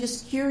 And I'm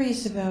just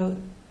curious about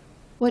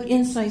what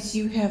insights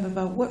you have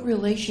about what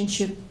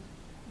relationship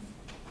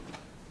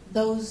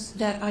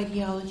that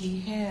ideology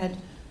had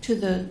to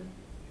the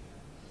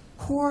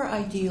core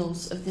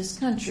ideals of this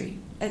country.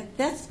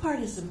 That part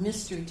is a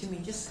mystery to me,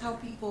 just how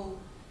people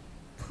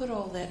put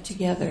all that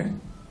together.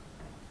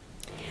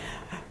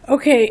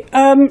 Okay,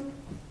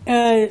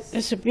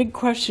 it's a big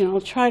question.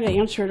 I'll try to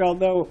answer it,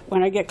 although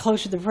when I get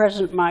close to the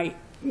present, my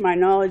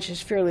knowledge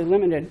is fairly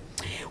limited.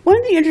 One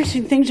of the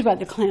interesting things about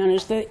the Klan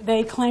is that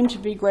they claim to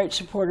be great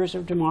supporters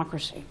of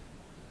democracy.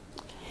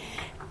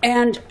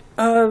 And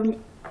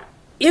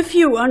if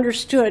you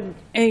understood,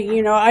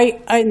 in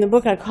the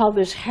book I call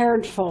this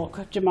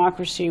Herdfolk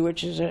democracy,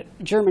 which is a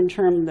German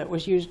term that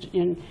was used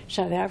in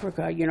South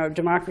Africa,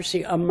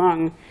 democracy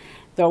among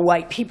the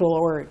white people,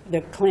 or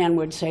the Klan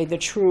would say the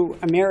true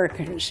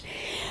Americans.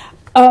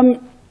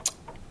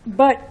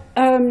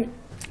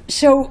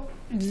 So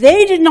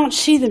they did not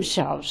see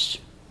themselves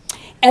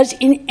as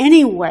in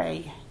any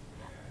way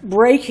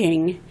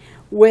breaking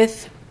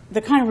with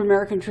the kind of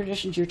American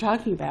traditions you're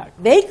talking about.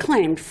 They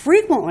claimed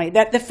frequently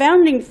that the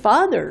founding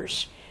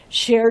fathers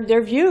shared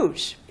their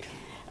views.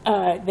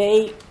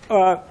 They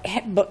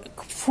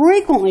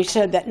frequently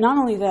said that not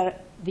only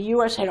that the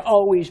U.S. had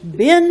always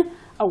been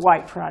a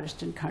white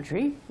Protestant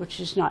country, which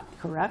is not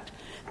correct,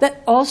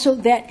 but also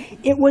that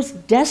it was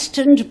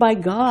destined by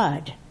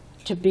God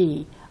to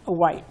be a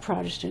white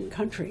Protestant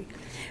country.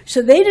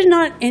 So they did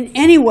not in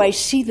any way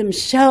see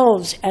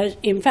themselves as,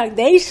 in fact,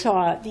 they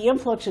saw the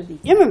influx of the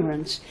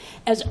immigrants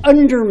as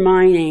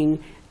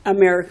undermining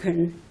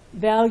American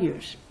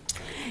values.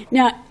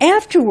 Now,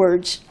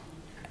 afterwards,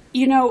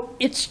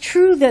 it's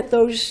true that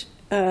those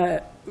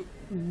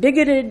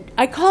bigoted,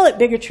 I call it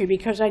bigotry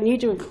because I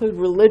need to include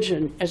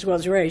religion as well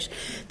as race.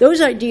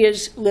 Those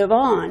ideas live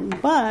on,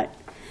 but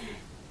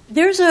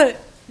there's a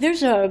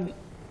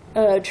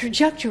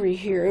trajectory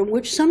here in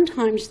which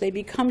sometimes they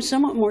become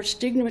somewhat more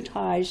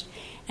stigmatized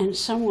and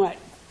somewhat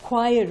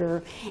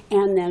quieter,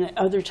 and then at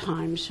other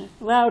times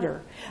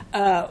louder.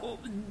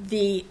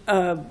 The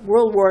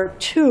World War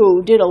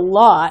II did a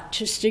lot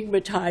to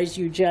stigmatize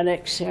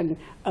eugenics and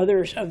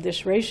others of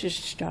this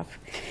racist stuff.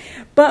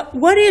 But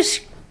what is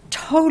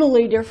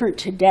totally different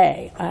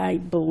today, I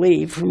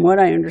believe, from what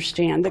I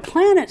understand, the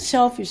Klan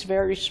itself is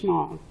very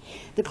small.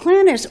 The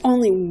Klan is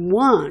only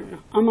one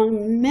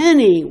among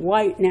many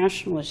white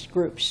nationalist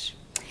groups.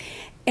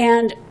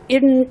 And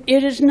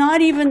it is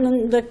not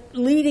even the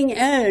leading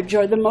edge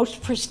or the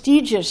most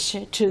prestigious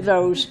to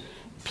those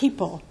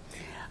people.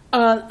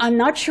 I'm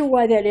not sure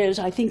why that is.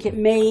 I think it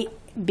may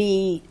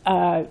be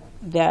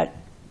that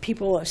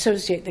people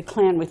associate the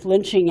Klan with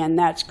lynching, and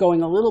that's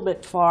going a little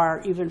bit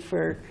far, even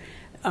for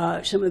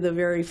some of the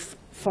very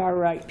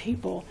far-right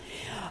people.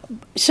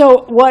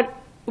 So what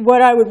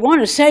I would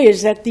want to say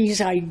is that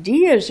these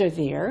ideas are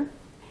there,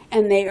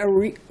 and they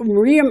are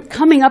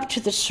coming up to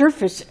the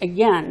surface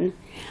again,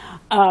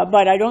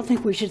 but I don't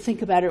think we should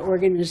think about it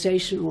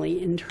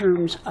organizationally in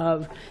terms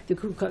of the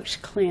Ku Klux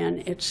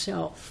Klan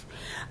itself.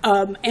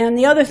 And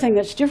the other thing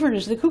that's different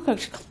is the Ku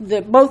Klux,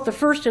 both the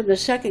first and the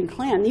second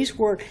Klan, these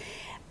were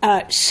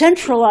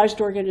centralized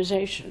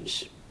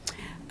organizations.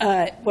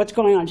 What's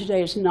going on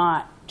today is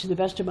not, to the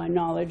best of my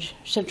knowledge,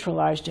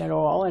 centralized at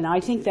all. And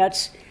I think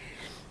that's,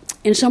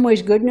 in some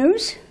ways, good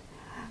news,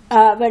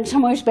 but in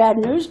some ways bad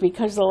news,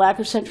 because the lack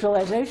of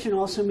centralization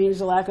also means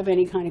the lack of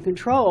any kind of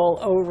control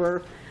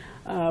over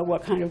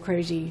what kind of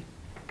crazy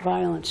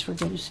violence we're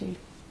going to see.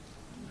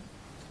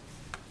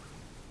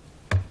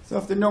 So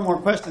if there are no more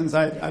questions,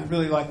 I'd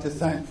really like to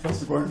thank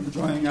Professor Gordon for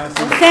joining us.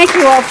 Well, thank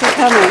you all for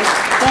coming.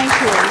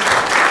 Thank you.